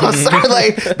saying? I'm sorry,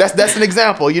 like that's an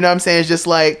example. You know what I'm saying? It's just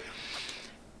like,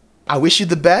 I wish you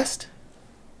the best,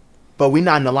 but we're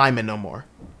not in alignment no more.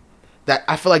 That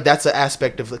I feel like that's an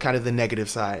aspect of the kind of the negative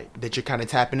side that you're kind of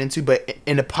tapping into, but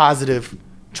in a positive,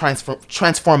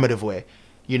 transformative way.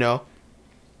 You know,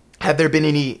 have there been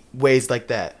any ways like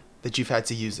that you've had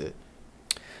to use it?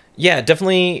 Yeah,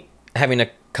 definitely having to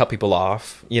cut people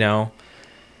off. You know,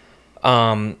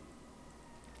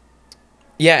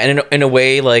 yeah, and in a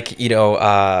way, like, you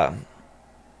know,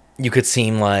 you could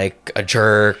seem like a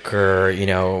jerk or, you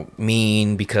know,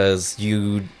 mean because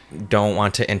you don't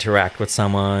want to interact with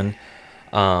someone.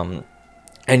 And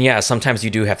yeah, sometimes you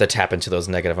do have to tap into those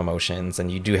negative emotions,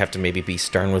 and you do have to maybe be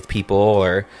stern with people,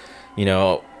 or, you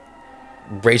know,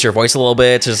 raise your voice a little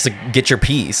bit just to get your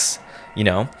peace, you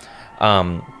know?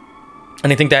 And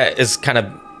I think that is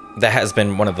that has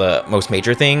been one of the most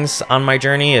major things on my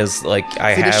journey is like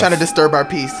just trying to disturb our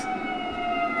peace.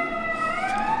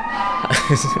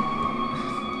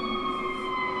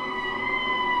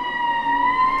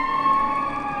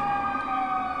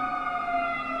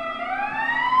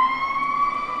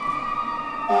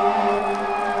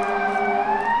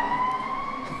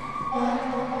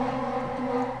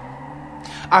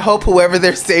 I hope whoever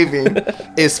they're saving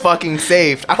is fucking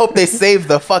saved. I hope they save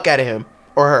the fuck out of him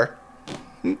or her.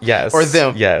 Yes. Or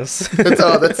them. Yes. That's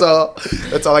all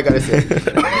I gotta say.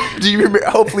 Do you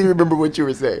hopefully remember what you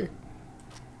were saying?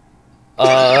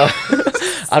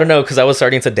 I don't know, because I was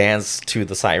starting to dance to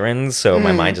the sirens, so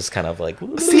my mind just kind of like...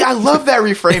 See, I love that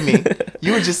reframing.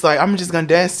 You were just like, I'm just gonna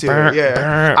dance to it.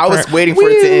 Yeah. I was waiting for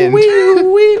it to end.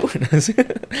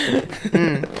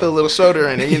 Put a little shoulder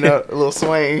in it, you know, a little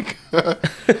swing.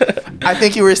 I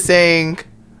think you were saying...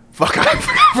 Fuck, I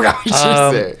forgot what you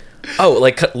were saying. Oh,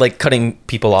 like cutting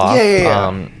people off.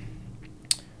 Yeah.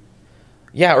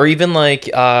 Yeah, or even like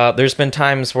there's been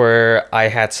times where I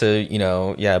had to, you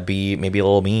know, be maybe a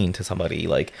little mean to somebody.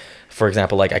 Like, for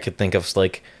example, like I could think of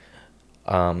like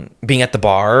being at the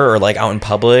bar or like out in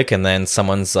public, and then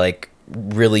someone's like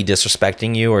really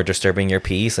disrespecting you or disturbing your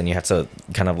peace, and you have to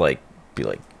kind of like be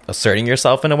like asserting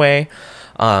yourself in a way.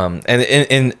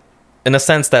 And in a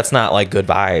sense, that's not like good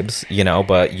vibes, you know,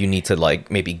 but you need to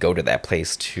like maybe go to that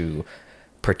place to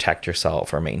protect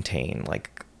yourself or maintain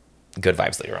like good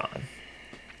vibes later on.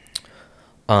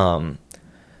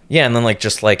 Yeah, and then like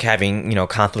just like having, you know,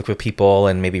 conflict with people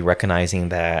and maybe recognizing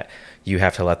that you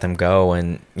have to let them go,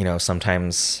 and, you know,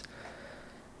 sometimes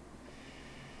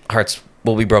hearts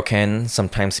will be broken,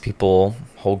 sometimes people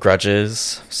hold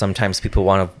grudges, sometimes people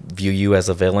want to view you as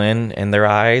a villain in their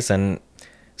eyes, and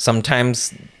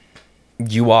sometimes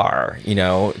you are, you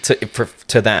know,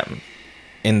 to them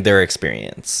in their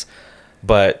experience.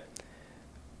 But,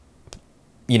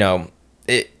 you know,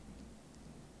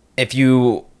 if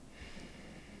you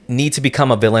need to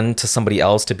become a villain to somebody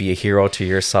else to be a hero to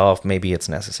yourself, maybe it's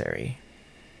necessary.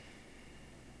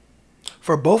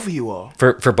 For both of you all.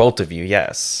 For both of you,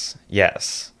 yes.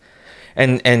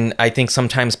 And I think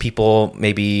sometimes people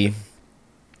maybe,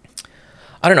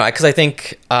 I don't know, because I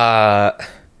think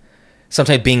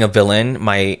sometimes being a villain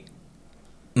might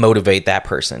motivate that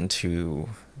person to,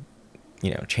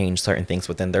 you know, change certain things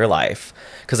within their life,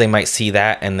 because they might see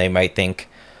that and they might think,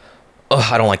 oh,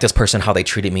 I don't like this person, how they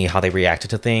treated me, how they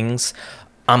reacted to things.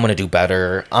 I'm going to do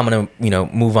better. I'm going to, you know,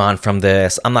 move on from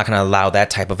this. I'm not going to allow that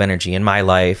type of energy in my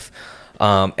life.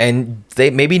 And they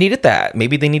maybe needed that.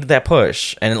 Maybe they needed that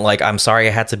push. And like, I'm sorry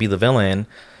I had to be the villain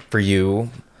for you,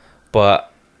 but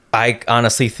I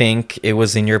honestly think it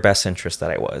was in your best interest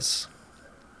that I was.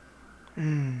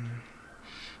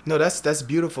 No, that's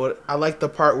beautiful. I like the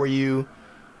part where you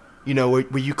know,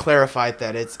 where you clarified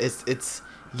that it's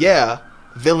yeah,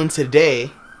 villain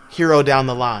today, hero down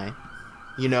the line,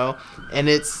 you know, and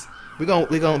we're gonna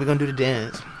do the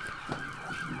dance.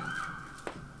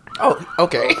 Oh,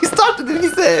 okay. He stopped and then he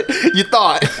said, "You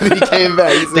thought." And he came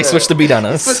back. He said, They switched the beat on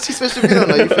us. He switched the beat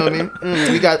on us. You feel me?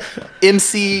 We got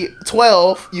MC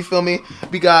 12. You feel me?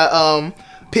 We got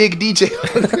Pig DJ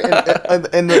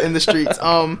in the streets.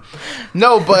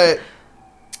 No, but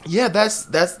yeah,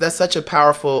 that's such a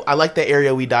powerful. I like the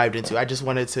area we dived into. I just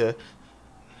wanted to.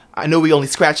 I know we only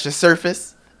scratched the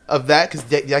surface of that, because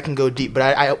that can go deep, but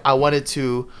I wanted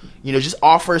to, you know, just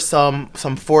offer some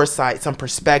foresight, some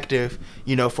perspective,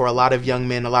 you know, for a lot of young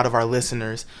men, a lot of our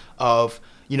listeners, of,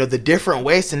 you know, the different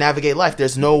ways to navigate life.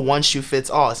 There's no one shoe fits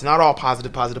all. It's not all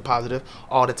positive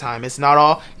all the time. It's not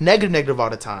all negative all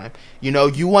the time. You know,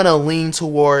 you want to lean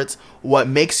towards what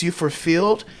makes you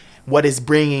fulfilled, what is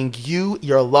bringing you,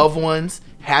 your loved ones,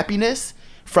 happiness,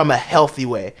 from a healthy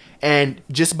way. And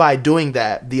just by doing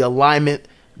that, the alignment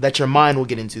that your mind will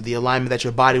get into, the alignment that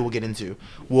your body will get into,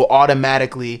 will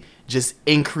automatically just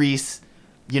increase,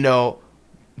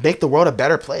 make the world a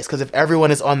better place. Because if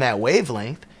everyone is on that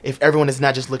wavelength, if everyone is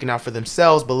not just looking out for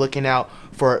themselves, but looking out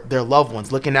for their loved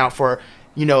ones, looking out for,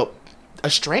 a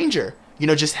stranger,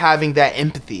 just having that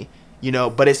empathy,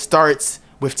 but it starts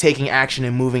with taking action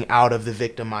and moving out of the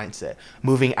victim mindset,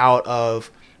 moving out of,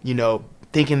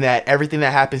 thinking that everything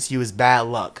that happens to you is bad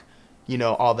luck,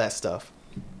 all that stuff.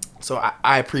 So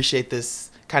I appreciate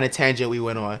this kind of tangent we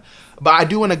went on. But I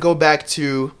do want to go back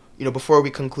to, before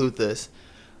we conclude this,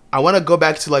 I want to go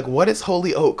back to like, what is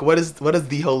holy oak? What is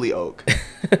the holy oak?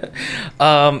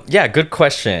 Yeah, good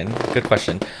question.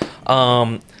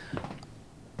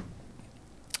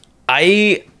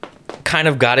 I kind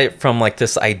of got it from like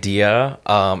this idea,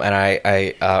 and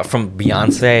I from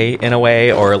Beyonce in a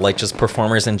way, or like just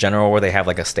performers in general, where they have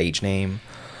like a stage name.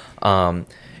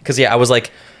 Because I was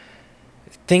like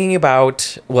thinking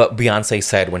about what Beyonce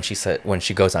said when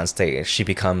she goes on stage, she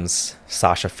becomes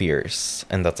Sasha Fierce,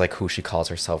 and that's like who she calls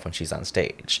herself when she's on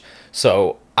stage.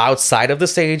 So outside of the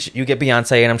stage, you get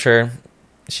Beyonce, and I'm sure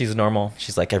she's normal.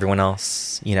 She's like everyone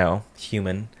else,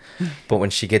 human. But when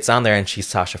she gets on there and she's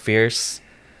Sasha Fierce,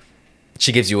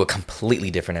 she gives you a completely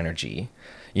different energy.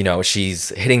 She's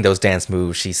hitting those dance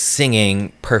moves. She's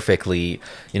singing perfectly.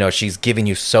 She's giving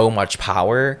you so much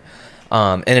power.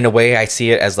 And in a way, I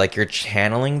see it as like you're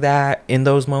channeling that in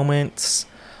those moments.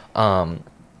 And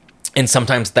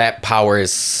sometimes that power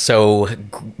is so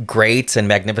great and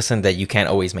magnificent that you can't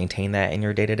always maintain that in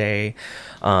your day to day.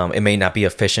 It may not be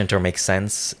efficient or make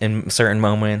sense in certain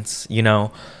moments,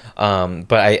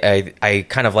 but I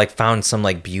kind of like found some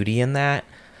like beauty in that.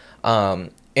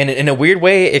 And in a weird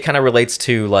way, it kind of relates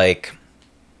to like,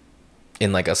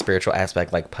 in like a spiritual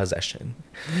aspect, like possession.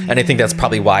 And I think that's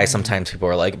probably why sometimes people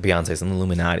are like, Beyonce's an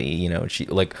Illuminati, she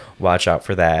like, watch out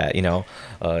for that,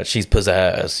 she's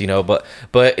possessed, but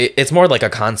it's more like a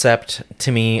concept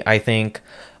to me, I think.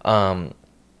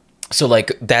 So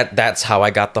like that's how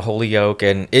I got the holy yoke,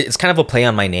 and it's kind of a play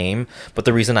on my name, but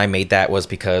the reason I made that was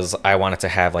because I wanted to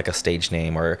have like a stage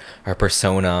name or a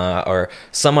persona or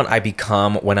someone I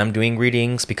become when I'm doing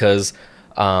readings, because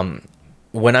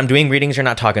when I'm doing readings, you're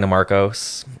not talking to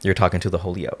Marcos, you're talking to the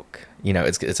holy yoke.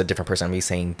 It's a different person. I'm gonna be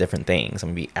saying different things. I'm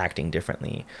gonna be acting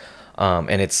differently.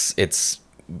 And it's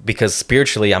because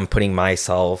spiritually I'm putting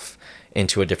myself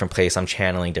into a different place. I'm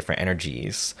channeling different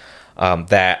energies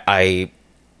that I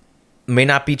may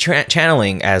not be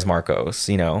channeling as Marcos,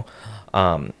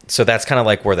 so that's kind of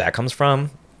like where that comes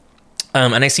from.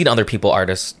 And I see other people,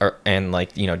 artists, and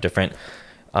like, different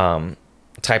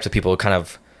types of people kind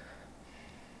of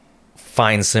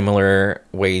find similar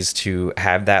ways to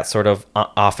have that sort of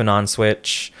off and on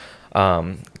switch.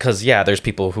 Because there's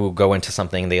people who go into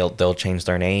something, they'll change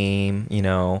their name,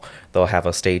 they'll have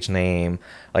a stage name.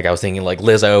 Like I was thinking like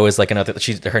Lizzo is like another,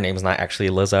 her name is not actually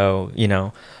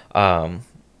Lizzo,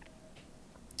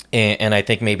 and I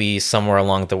think maybe somewhere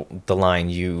along the line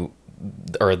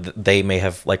they may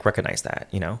have like recognized that,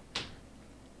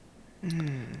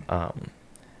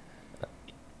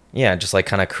 just like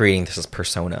kind of creating this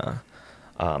persona.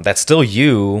 That's still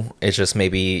you. It's just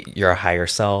maybe you're a higher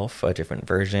self, a different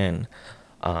version,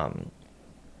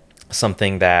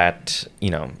 something that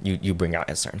you bring out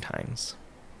at certain times.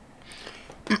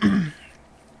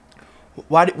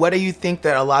 Why do you think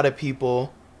that a lot of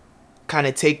people kind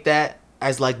of take that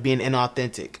as like being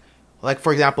inauthentic? Like,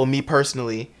 for example, me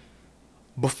personally,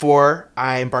 before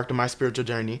I embarked on my spiritual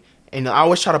journey, and I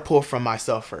always try to pull from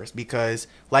myself first, because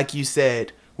like you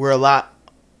said, we're a lot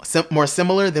more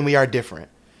similar than we are different.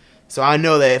 So I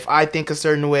know that if I think a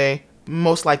certain way,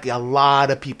 most likely a lot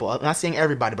of people, I'm not saying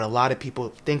everybody, but a lot of people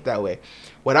think that way.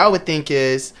 What I would think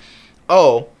is,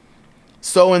 oh,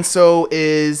 so-and-so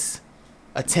is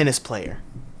a tennis player,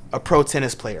 a pro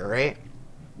tennis player, right?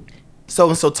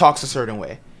 So-and-so talks a certain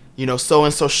way.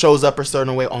 So-and-so shows up a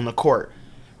certain way on the court,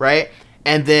 right?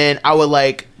 And then I would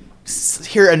like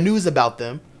hear a news about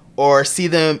them or see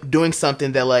them doing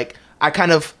something that like I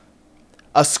kind of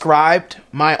ascribed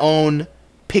my own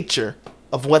picture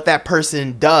of what that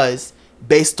person does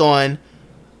based on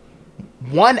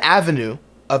one avenue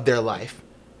of their life,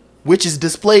 which is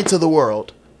displayed to the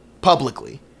world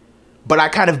publicly. But I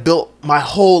kind of built my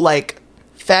whole like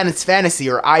fantasy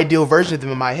or ideal version of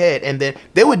them in my head, and then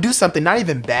they would do something not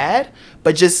even bad,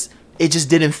 but it just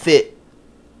didn't fit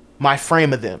my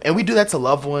frame of them. And we do that to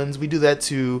loved ones, we do that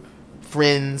to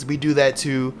friends, we do that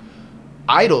to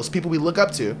idols, people we look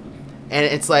up to. And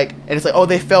it's like, oh,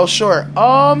 they fell short.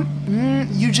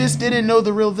 You just didn't know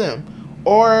the real them.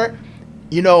 Or,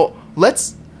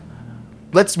 let's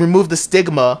let's remove the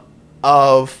stigma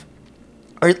of,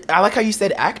 or I like how you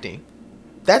said acting.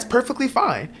 That's perfectly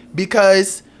fine,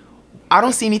 because I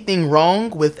don't see anything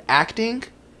wrong with acting,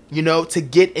 you know, to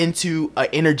get into an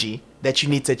energy that you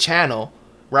need to channel,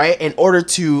 right? In order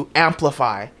to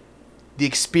amplify the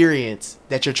experience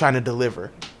that you're trying to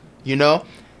deliver, you know?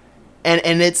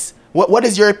 And it's, what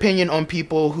is your opinion on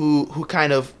people who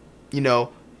kind of, you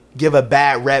know, give a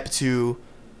bad rep to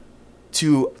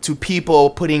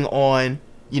people putting on,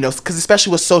 you know, because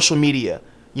especially with social media,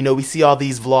 you know, we see all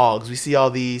these vlogs, we see all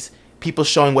these people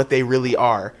showing what they really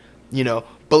are, you know,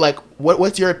 but like,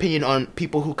 what's your opinion on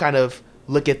people who kind of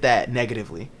look at that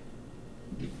negatively?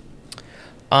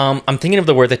 I'm thinking of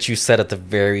the word that you said at the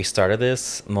very start of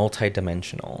this,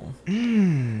 multidimensional.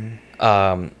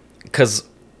 Because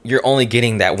you're only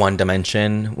getting that one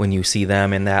dimension when you see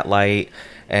them in that light.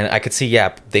 And I could see,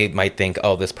 yeah, they might think,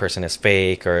 oh, this person is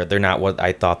fake, or they're not what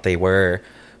I thought they were.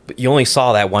 But you only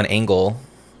saw that one angle.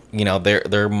 You know, they're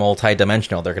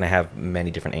multidimensional. They're going to have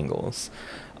many different angles,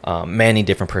 many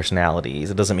different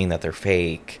personalities. It doesn't mean that they're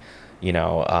fake. You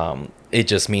know, it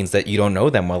just means that you don't know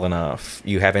them well enough.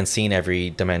 You haven't seen every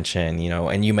dimension, you know,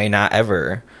 and you may not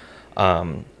ever.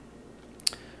 So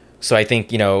I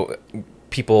think, you know,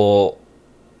 people,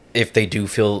 if they do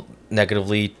feel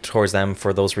negatively towards them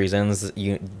for those reasons,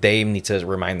 they need to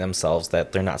remind themselves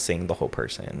that they're not seeing the whole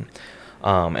person,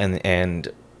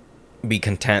 and be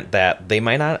content that they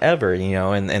might not ever, you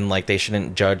know, and like they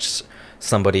shouldn't judge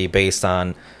somebody based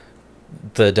on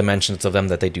the dimensions of them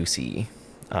that they do see,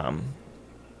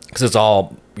 because it's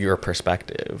all your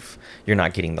perspective. You're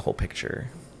not getting the whole picture.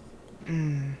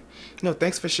 No,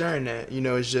 thanks for sharing that. You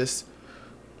know, it's just,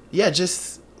 yeah,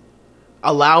 just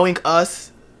allowing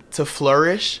us to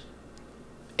flourish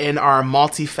in our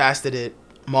multifaceted,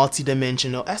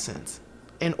 multidimensional essence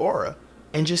and aura,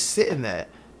 and just sit in that.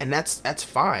 And that's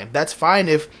fine. That's fine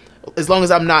if, as long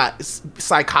as I'm not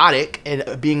psychotic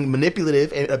and being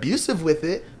manipulative and abusive with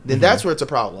it, then that's where it's a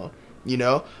problem, you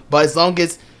know? But as long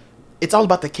as it's all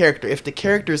about the character. If the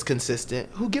character is consistent,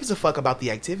 who gives a fuck about the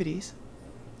activities?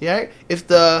 Yeah. If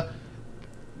the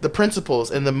principles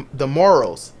and the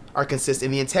morals are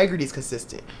consistent, the integrity is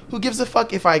consistent, who gives a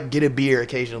fuck if I get a beer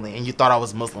occasionally and you thought I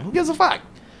was Muslim? Who gives a fuck?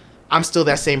 I'm still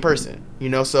that same person, you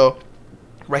know? So,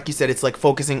 like you said, it's like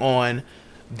focusing on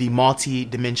the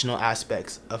multi-dimensional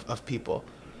aspects of people.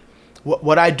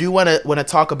 What I do want to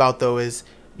talk about, though, is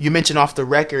you mentioned off the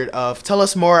record of, tell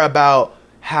us more about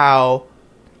how,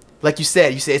 like you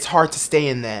said it's hard to stay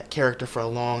in that character for a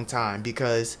long time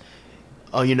because,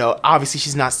 you know, obviously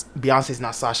Beyonce's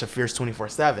not Sasha Fierce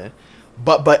 24/7,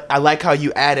 but I like how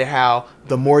you added how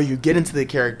the more you get into the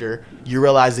character, you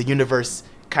realize the universe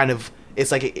kind of,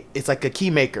 it's like a key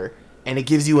maker, and it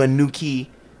gives you a new key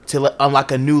to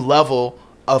unlock a new level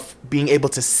of being able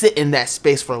to sit in that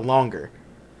space for longer.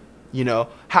 You know,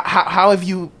 how have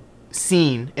you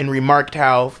seen and remarked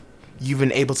how you've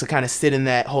been able to kind of sit in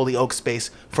that holy oak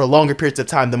space for longer periods of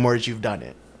time the more that you've done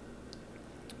it?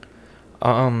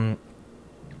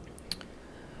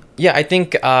 Yeah, I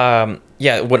think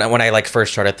when I like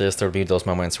first started this, there would be those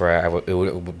moments where it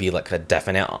would be like a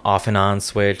definite off and on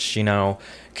switch, you know.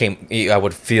 I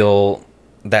would feel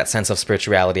that sense of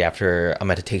spirituality after a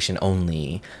meditation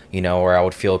only, you know, or I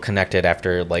would feel connected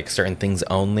after like certain things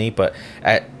only. But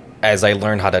as I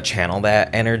learned how to channel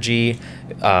that energy,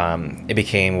 it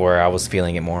became where I was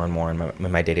feeling it more and more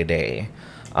in my day to day.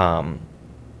 And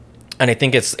I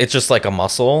think it's just like a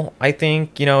muscle. I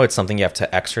think, you know, it's something you have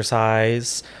to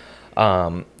exercise.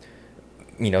 You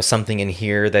know, something in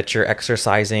here that you're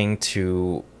exercising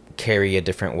to carry a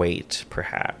different weight,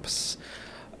 perhaps.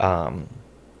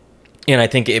 And I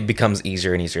think it becomes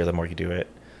easier and easier the more you do it.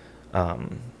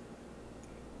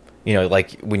 You know,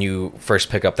 like when you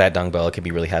first pick up that dumbbell, it can be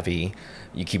really heavy.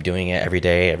 You keep doing it every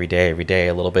day,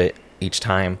 a little bit each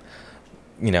time.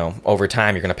 You know, over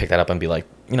time, you're going to pick that up and be like,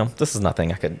 you know, this is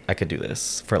nothing. I could do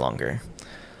this for longer.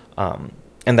 And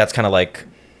that's kind of like,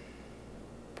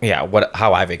 yeah,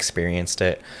 how I've experienced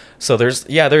it. So there's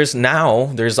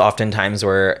often times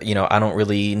where, you know, I don't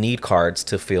really need cards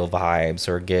to feel vibes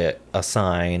or get a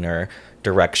sign or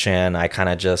direction. I kind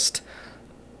of just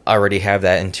already have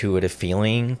that intuitive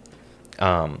feeling.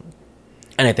 And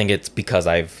I think it's because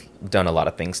I've done a lot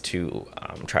of things to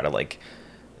try to like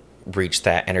reach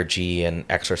that energy and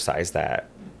exercise that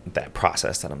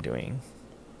process that I'm doing.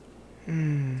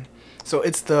 So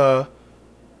it's the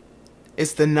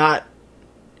not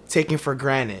taking for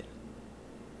granted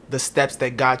the steps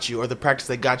that got you or the practice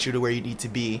that got you to where you need to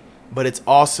be, but it's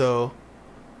also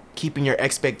keeping your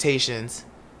expectations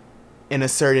in a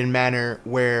certain manner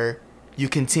where you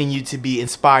continue to be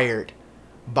inspired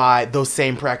by those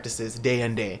same practices day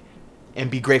and day and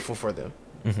be grateful for them.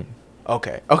 Mm-hmm.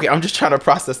 Okay, I'm just trying to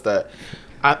process that.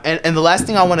 And the last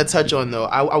thing I want to touch on, though,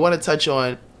 I want to touch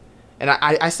on, and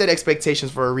I said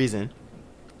expectations for a reason.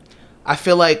 I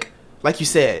feel like you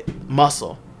said,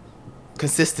 muscle,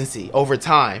 consistency over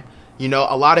time. You know,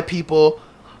 a lot of people,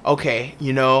 okay,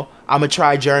 you know, I'm going to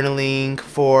try journaling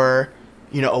for,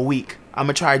 you know, a week. I'm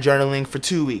going to try journaling for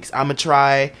 2 weeks. I'm going to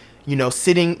try, you know,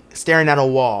 staring at a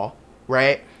wall,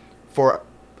 right, for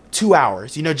 2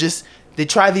 hours. You know, just they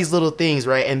try these little things,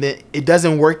 right, and then it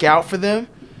doesn't work out for them,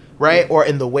 right, or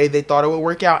in the way they thought it would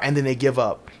work out, and then they give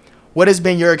up. What has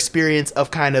been your experience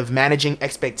of kind of managing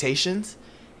expectations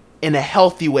in a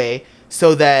healthy way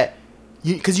so that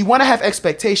because you want to have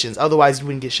expectations, otherwise you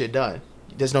wouldn't get shit done.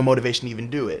 There's no motivation to even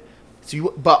do it.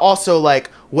 So but also, like,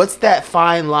 what's that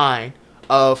fine line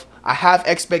of I have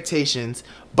expectations,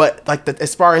 but like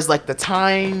as far as like the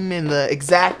time and the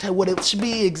exact what it should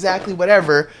be, exactly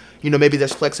whatever, you know, maybe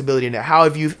there's flexibility in it. How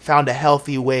have you found a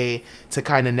healthy way to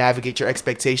kind of navigate your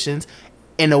expectations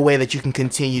in a way that you can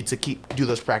continue to do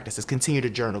those practices, continue to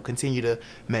journal, continue to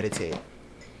meditate?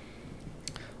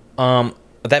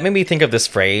 That made me think of this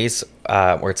phrase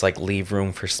where it's like leave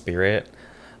room for spirit.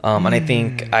 And I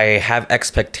think I have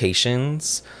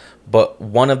expectations, but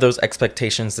one of those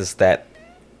expectations is that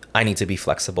I need to be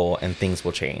flexible and things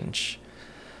will change,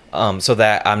 so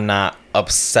that I'm not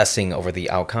obsessing over the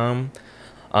outcome.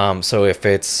 So if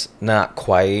it's not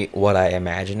quite what I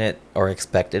imagine it or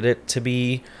expected it to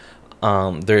be,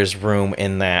 there's room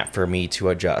in that for me to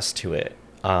adjust to it.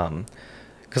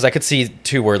 Because I could see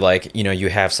too where, like, you know, you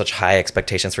have such high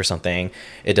expectations for something,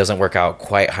 it doesn't work out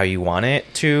quite how you want it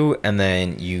to, and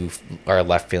then you are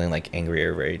left feeling like angry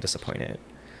or very disappointed.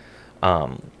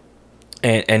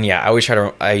 And yeah, I always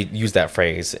I use that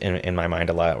phrase in my mind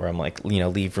a lot, where I'm like, you know,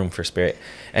 leave room for spirit.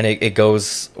 And it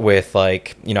goes with,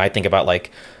 like, you know, I think about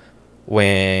like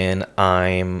when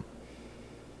I'm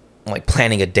like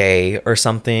planning a day or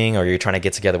something, or you're trying to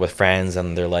get together with friends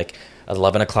and they're like, at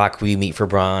 11 o'clock we meet for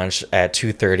brunch, at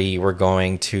 2:30 we're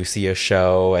going to see a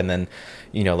show, and then,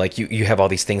 you know, like you have all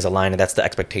these things aligned and that's the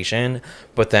expectation.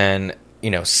 But then, you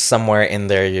know, somewhere in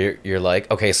there you're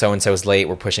like, okay, so and so's late,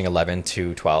 we're pushing 11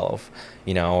 to 12,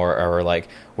 you know, or like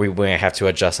we have to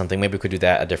adjust something, maybe we could do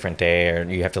that a different day, or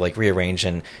you have to like rearrange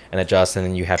and adjust, and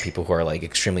then you have people who are like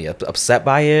extremely upset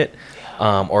by it,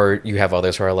 or you have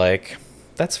others who are like,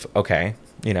 that's okay,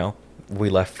 you know, we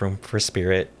left room for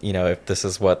spirit, you know, if this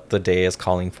is what the day is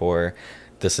calling for,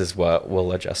 this is what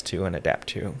we'll adjust to and adapt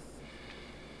to.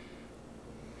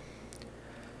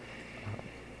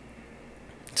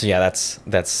 So yeah,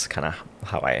 that's kind of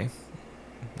how I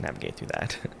navigate through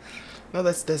that. No,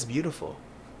 that's beautiful,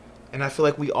 and I feel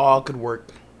like we all could work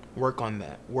on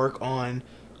that. Work on,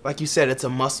 like you said, it's a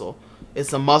muscle.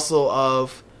 It's a muscle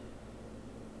of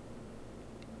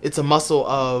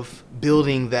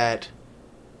building that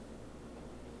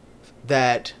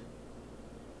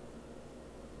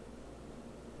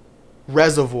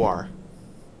reservoir,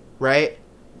 right?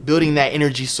 Building that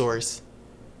energy source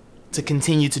to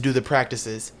continue to do the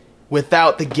practices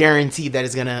without the guarantee that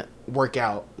it's going to work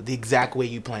out the exact way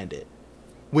you planned it,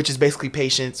 which is basically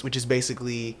patience, which is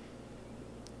basically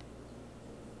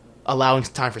allowing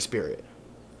time for spirit.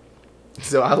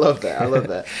 So I love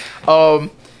that.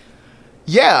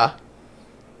 Yeah.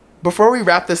 Before we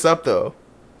wrap this up, though,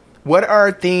 what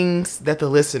are things that the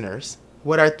listeners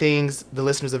of the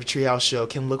Treehouse Show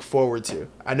can look forward to?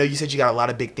 I know you said you got a lot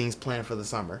of big things planned for the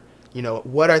summer. You know,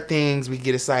 what are things we can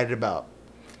get excited about?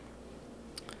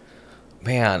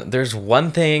 Man, there's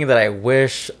one thing that I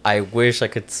wish I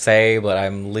could say, but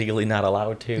I'm legally not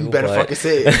allowed to. You better fucking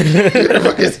say it.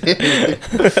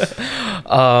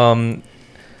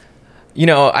 You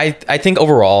know, I think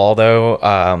overall, though,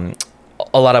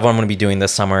 a lot of what I'm going to be doing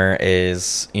this summer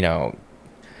is, you know,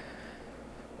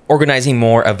 organizing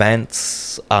more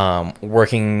events,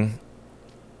 working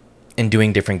and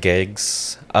doing different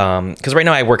gigs. Because right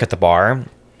now I work at the bar,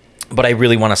 but I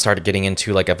really want to start getting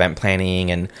into like event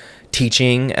planning and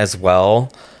teaching as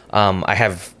well. I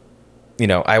have, you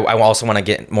know, I also want to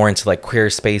get more into like queer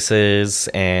spaces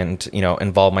and, you know,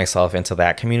 involve myself into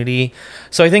that community.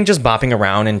 So I think just bopping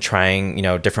around and trying, you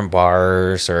know, different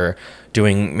bars or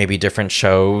doing maybe different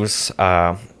shows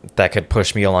that could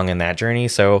push me along in that journey.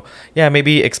 So yeah,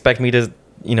 maybe expect me to,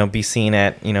 you know, be seen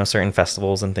at, you know, certain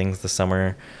festivals and things this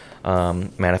summer,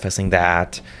 manifesting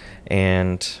that.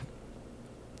 And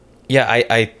yeah,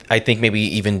 I think maybe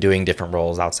even doing different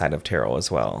roles outside of tarot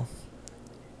as well.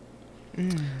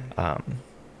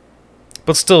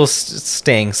 But still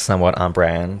staying somewhat on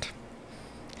brand.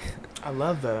 I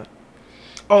love that.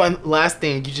 Oh, and last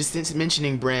thing, you just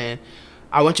mentioning brand.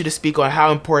 I want you to speak on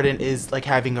how important is like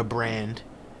having a brand.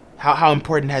 How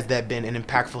important has that been and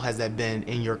impactful has that been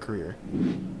in your career?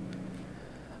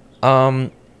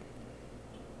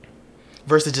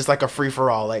 Versus just like a free for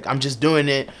all. Like, I'm just doing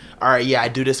it. All right, yeah, I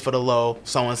do this for the low,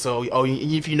 so and so. Oh,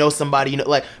 if you know somebody, you know,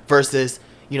 like, versus,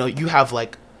 you know, you have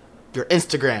like your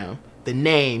Instagram, the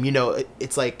name, you know,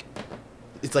 it's like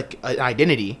an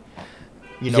identity.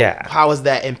 You know, Yeah. How has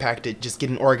that impacted just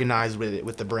getting organized with it,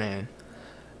 with the brand?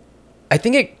 I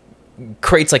think it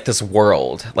creates like this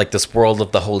world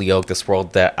of the Holy Oak, this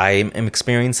world that I am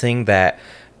experiencing that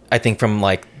I think from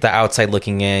like the outside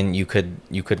looking in, you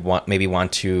could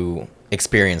want to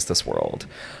experience this world.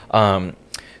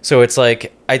 So it's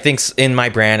like, I think in my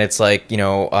brand, it's like, you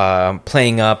know,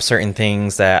 playing up certain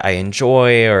things that I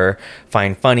enjoy or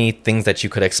find funny, things that you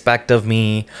could expect of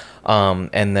me.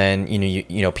 And then,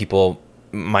 you know, people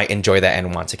might enjoy that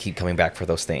and want to keep coming back for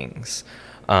those things.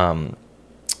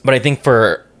 But I think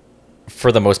for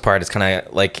the most part, it's kind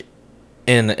of like,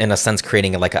 in a sense,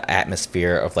 creating like an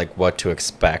atmosphere of like what to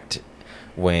expect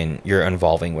when you're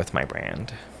involving with my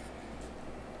brand.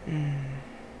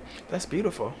 That's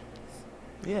beautiful.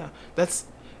 Yeah,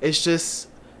 it's just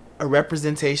a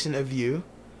representation of you,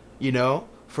 you know,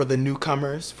 for the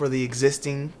newcomers, for the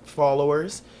existing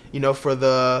followers, you know, for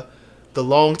the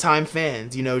longtime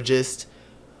fans, you know, just,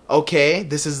 okay,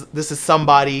 this is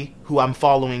somebody who I'm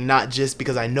following, not just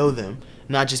because I know them,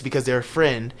 not just because they're a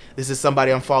friend. This is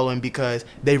somebody I'm following because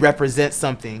they represent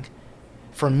something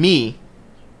for me,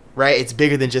 right? It's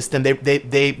bigger than just them.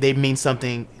 They mean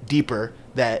something deeper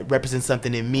that represents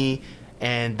something in me,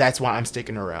 and that's why I'm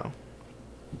sticking around.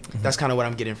 Mm-hmm. That's kind of what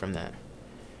I'm getting from that.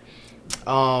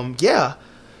 Yeah.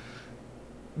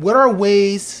 What are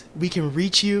ways we can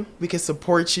reach you? We can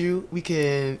support you. We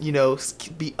can, you know,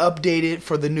 be updated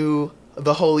for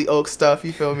the Holy Oak stuff.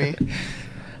 You feel me?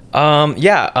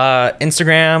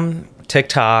 Instagram,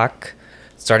 TikTok,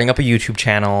 starting up a YouTube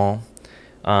channel.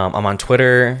 I'm on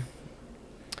Twitter.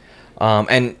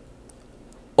 And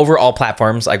over all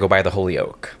platforms, I go by the Holy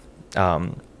Oak.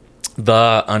 _Holy_Oak.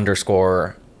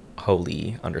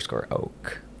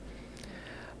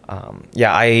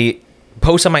 I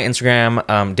post on my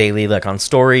Instagram daily, like on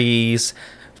stories,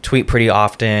 tweet pretty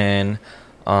often,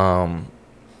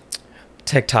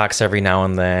 TikToks every now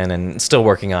and then, and still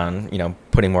working on, you know,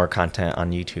 putting more content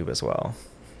on YouTube as well.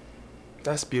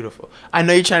 That's beautiful. I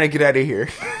know you're trying to get out of here,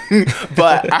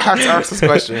 but I have to ask this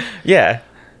question. Yeah.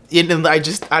 And I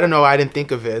don't know, I didn't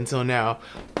think of it until now.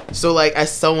 So, like,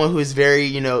 as someone who is very,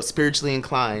 you know, spiritually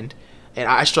inclined, and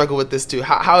I struggle with this too,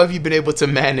 how have you been able to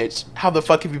manage, how the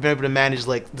fuck have you been able to manage,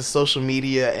 like, the social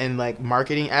media and, like,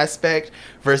 marketing aspect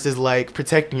versus, like,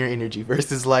 protecting your energy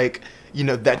versus, like, you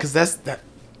know, that, because that's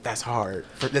hard.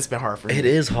 That's been hard for me. It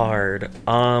is hard.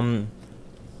 I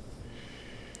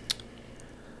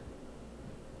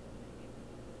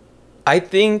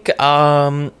think,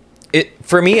 for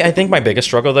me, I think my biggest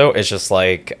struggle, though, is just,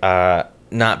 like,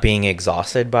 not being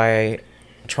exhausted by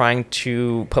trying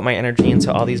to put my energy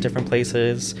into all these different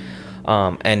places,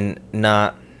 and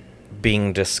not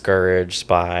being discouraged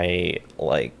by,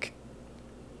 like,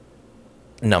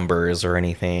 numbers or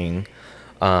anything.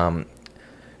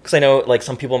 Because I know, like,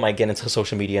 some people might get into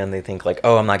social media and they think, like,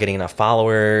 oh, I'm not getting enough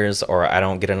followers, or I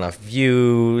don't get enough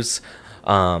views.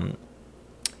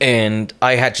 And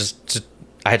I had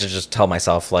to just tell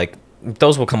myself, like,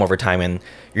 those will come over time, and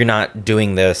you're not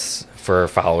doing this for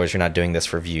followers, you're not doing this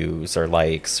for views or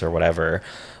likes or whatever.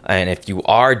 And if you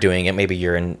are doing it, maybe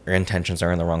your intentions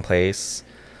are in the wrong place.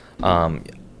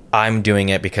 I'm doing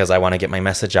it because I want to get my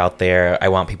message out there. I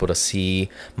want people to see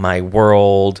my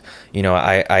world. You know,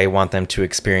 I want them to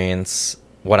experience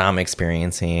what I'm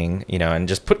experiencing, you know, and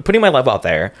just putting my love out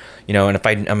there, you know. And if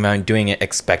I'm doing it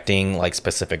expecting, like,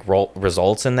 specific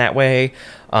results in that way,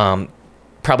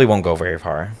 probably won't go very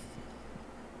far.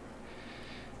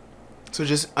 So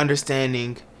just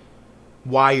understanding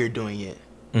why you're doing it.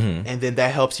 Mm-hmm. And then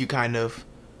that helps you kind of,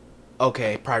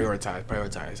 okay,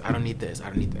 prioritize. I don't need this. I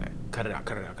don't need that. Cut it out.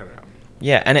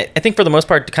 Yeah, and I think for the most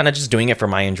part, kind of just doing it for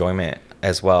my enjoyment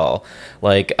as well.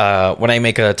 Like, when I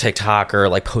make a TikTok or,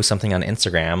 like, post something on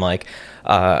Instagram, like,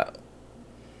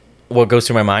 what goes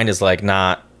through my mind is, like,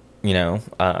 not, you know,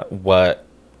 what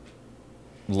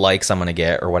likes I'm going to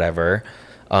get or whatever.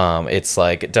 It's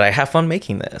like, did I have fun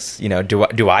making this? You know,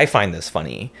 do I find this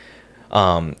funny?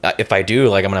 If I do,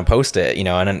 like, I'm going to post it, you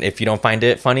know, and if you don't find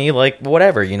it funny, like,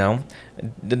 whatever, you know,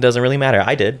 it doesn't really matter.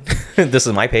 I did. This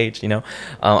is my page, you know.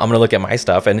 I'm going to look at my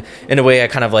stuff, and in a way I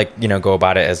kind of, like, you know, go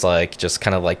about it as, like, just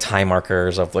kind of like time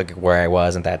markers of, like, where I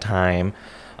was at that time,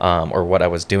 or what I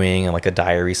was doing, and, like, a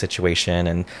diary situation.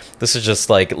 And this is just,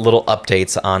 like, little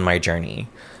updates on my journey.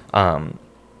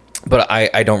 But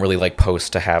I don't really like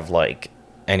post to have like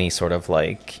any sort of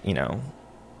like,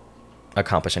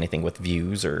 accomplish anything with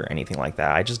views or anything like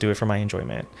that. I just do it for my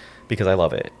enjoyment because I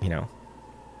love it,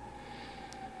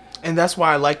 And that's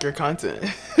why I like your content,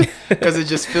 because it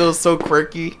just feels so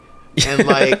quirky, and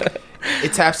like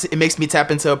it makes me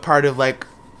tap into a part of like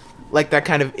that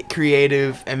kind of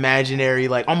creative, imaginary,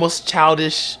 like almost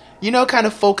childish, kind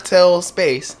of folktale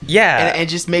space. Yeah, and it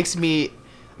just makes me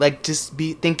like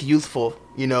think youthful,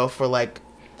 for like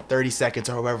 30 seconds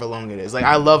or however long it is. Like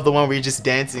I love the one where you're just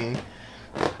dancing,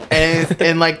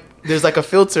 and like there's like a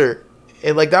filter,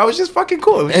 and like that was just fucking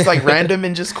cool. It was just like random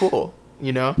and just cool.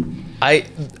 I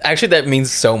actually, that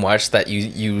means so much that you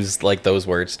use like those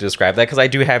words to describe that, because I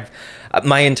do have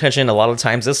my intention a lot of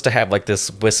times is to have like this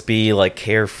wispy, like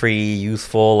carefree,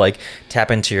 youthful, like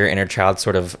tap into your inner child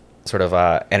sort of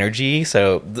energy.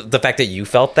 So the fact that you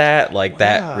felt that, like,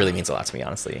 that really means a lot to me,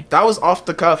 honestly. That was off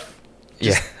the cuff.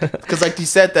 Yeah. Because like you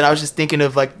said that, I was just thinking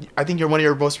of like, I think you're one of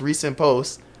your most recent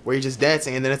posts where you're just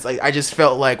dancing, and then it's like I just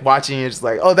felt like watching it, just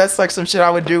like, oh, that's like some shit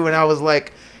I would do when I was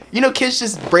like, kids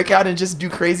just break out and just do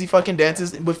crazy fucking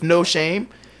dances with no shame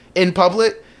in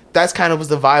public. That's kind of was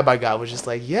the vibe I got. Was just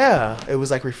like, yeah, it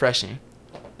was like refreshing.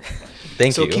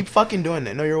 Thank you. So keep fucking doing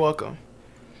it. No, you're welcome.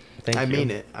 Thank you. I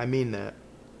mean it. I mean that.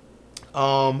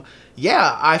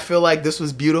 Yeah, I feel like this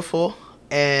was beautiful,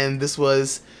 and this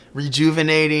was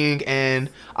rejuvenating, and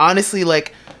honestly,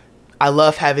 like, I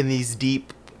love having these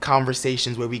deep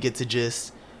conversations where we get to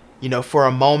just, for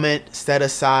a moment, set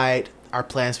aside our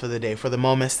plans for the day, for the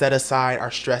moment, set aside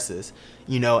our stresses,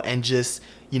 and just,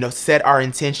 set our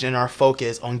intention and our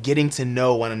focus on getting to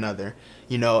know one another,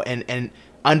 and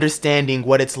understanding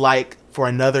what it's like for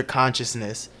another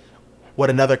consciousness, what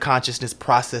another consciousness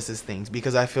processes things.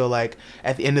 Because I feel like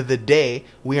at the end of the day,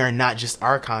 we are not just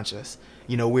our conscious,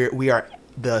 we are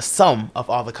the sum of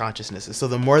all the consciousnesses. So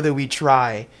the more that we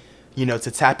try,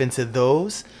 to tap into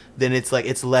those, then it's like,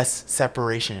 it's less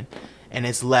separation, and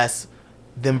it's less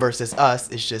them versus us.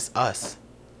 It's just us,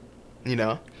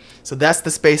 so that's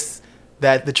the space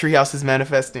that the treehouse is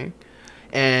manifesting.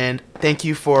 And thank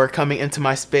you for coming into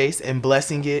my space and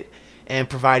blessing it and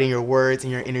providing your words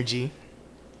and your energy.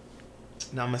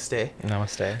 Namaste. And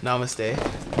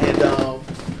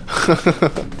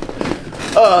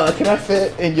can I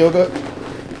fit in yoga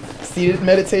seated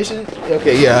meditation?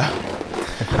 Okay, yeah.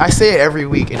 I say it every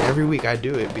week, and every week I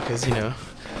do it because,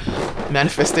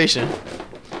 manifestation.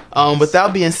 With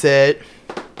that being said,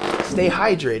 stay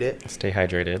hydrated.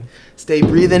 Stay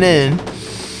breathing in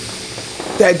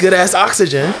that good ass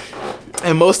oxygen.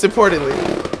 And most importantly,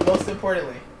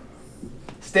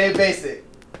 stay basic.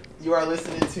 You are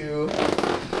listening to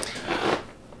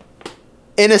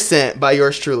Innocent by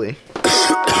yours truly.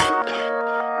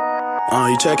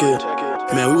 You check it.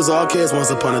 Man, we was all kids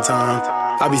once upon a time.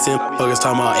 I be seeing fuckers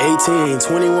talking about 18,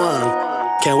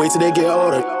 21. Can't wait till they get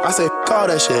older. I say, call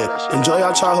that shit. Enjoy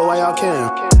y'all childhood while y'all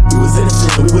can. We was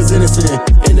innocent.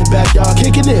 In the backyard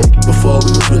kicking it. Before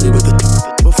we was really with the.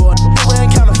 Before we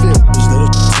ain't counterfeit. These little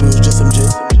was just some shit.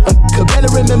 Could barely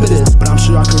remember this, but I'm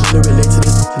sure I could really relate to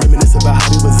this. Reminisce about how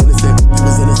we was innocent.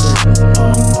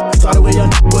 Started when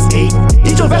young was 8.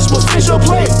 Eat your vegetables, finish your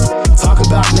plate. Talk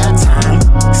about that time.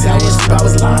 Sadness, I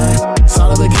was lying. Saw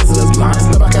the kids that was blind.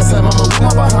 Snap back, I said, Mama, we my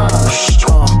behind.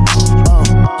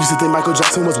 Used to think Michael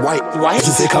Jackson was white. Used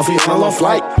to sit comfy on a long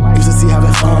flight. Used to see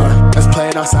having fun. Us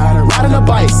playing outside and riding a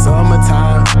bike.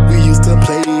 Summertime, we used to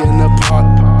play in the park,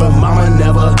 but Mama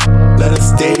never let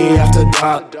us stay after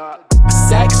dark.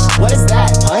 Sex? What is that?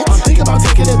 What? I'm thinking about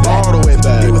taking it back. All the way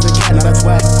back. It was a cat, not a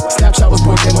twat. Snapchat was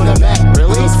born, came on the back.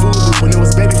 Really? When it was food, when it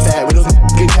was baby fat. When it was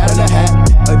good cat in a hat.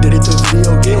 Addicted to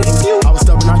video games. I was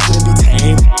stubborn, I couldn't be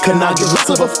tamed. Could not give less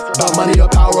of a about money or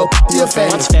power or your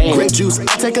fame. Grape juice,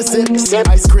 I take a sip.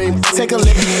 Ice cream, take a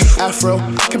lick. Afro,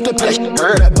 kept the plate.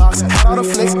 That box, had all the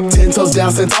flicks. 10 toes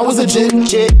down since I was a jit. We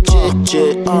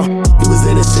was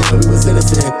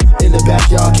innocent. In the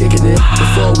backyard kicking it.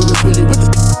 Before we was really with the.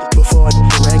 Before it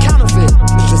ran counterfeit.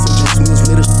 It's just some smooth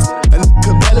little and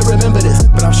could barely remember this,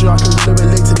 but I'm sure I can really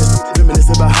relate to this. Reminisce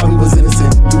about how we was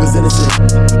innocent.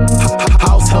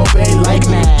 House help ain't like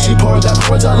me. She poured that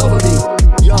porridge all over me.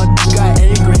 Young got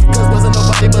angry, cause wasn't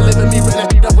nobody believing me. Ran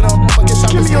that up without fucking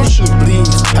shopping. Give me your shoes.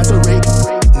 Leaves, had to rape.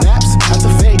 Naps, had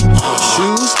to fake.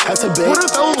 Shoes, had to bake. What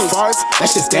are those? Farts, that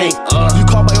shit stank. You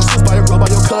called by your sis, by your bro, by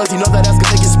your cuz. You know that ass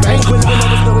gonna get spanked. When there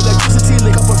was no electricity,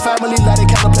 link up with family, let it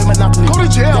count, play Monopoly. Go to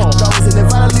jail. That was an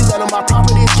inviolably let on my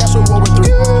property, cash will roll with 3.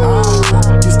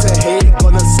 Used to hate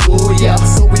going to school, yeah.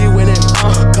 So we went in,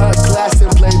 cut class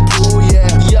and played pool, yeah.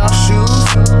 Shoes,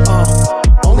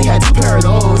 only had 2 pair of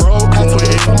those. Had to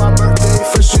wait for my birthday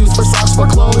for shoes, for socks, for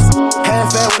clothes.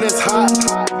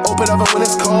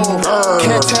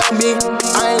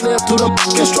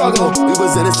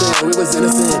 was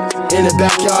innocent. In the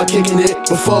backyard kicking it.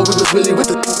 Before we was really with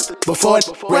the. Before it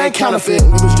ran counterfeit.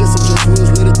 We was just we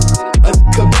was little. I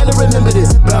could barely remember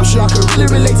this, but I'm sure I could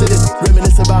really relate to this.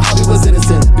 Reminisce about how we was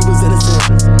innocent.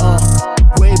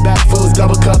 Way back for his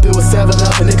double cup, it was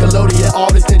 7-Up and Nickelodeon. All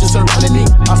this tension surrounding me.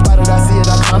 I spotted, I see it,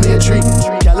 I climb me a tree.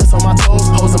 Callus on my toes,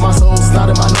 holes in my soul,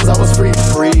 snot in my nose, I was free. I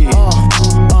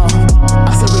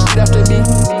said repeat after me.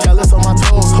 Callus on my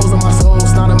toes, holes in my soul,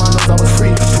 snot in my nose, I was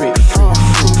free.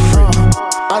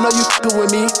 I know you f***ing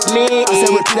with me. I said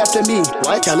repeat after me.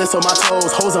 What? Callus on my toes,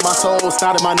 holes in my soul,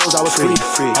 snot in my nose, I was free.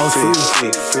 I was free.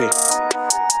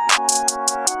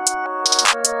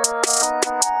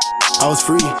 I was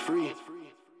free.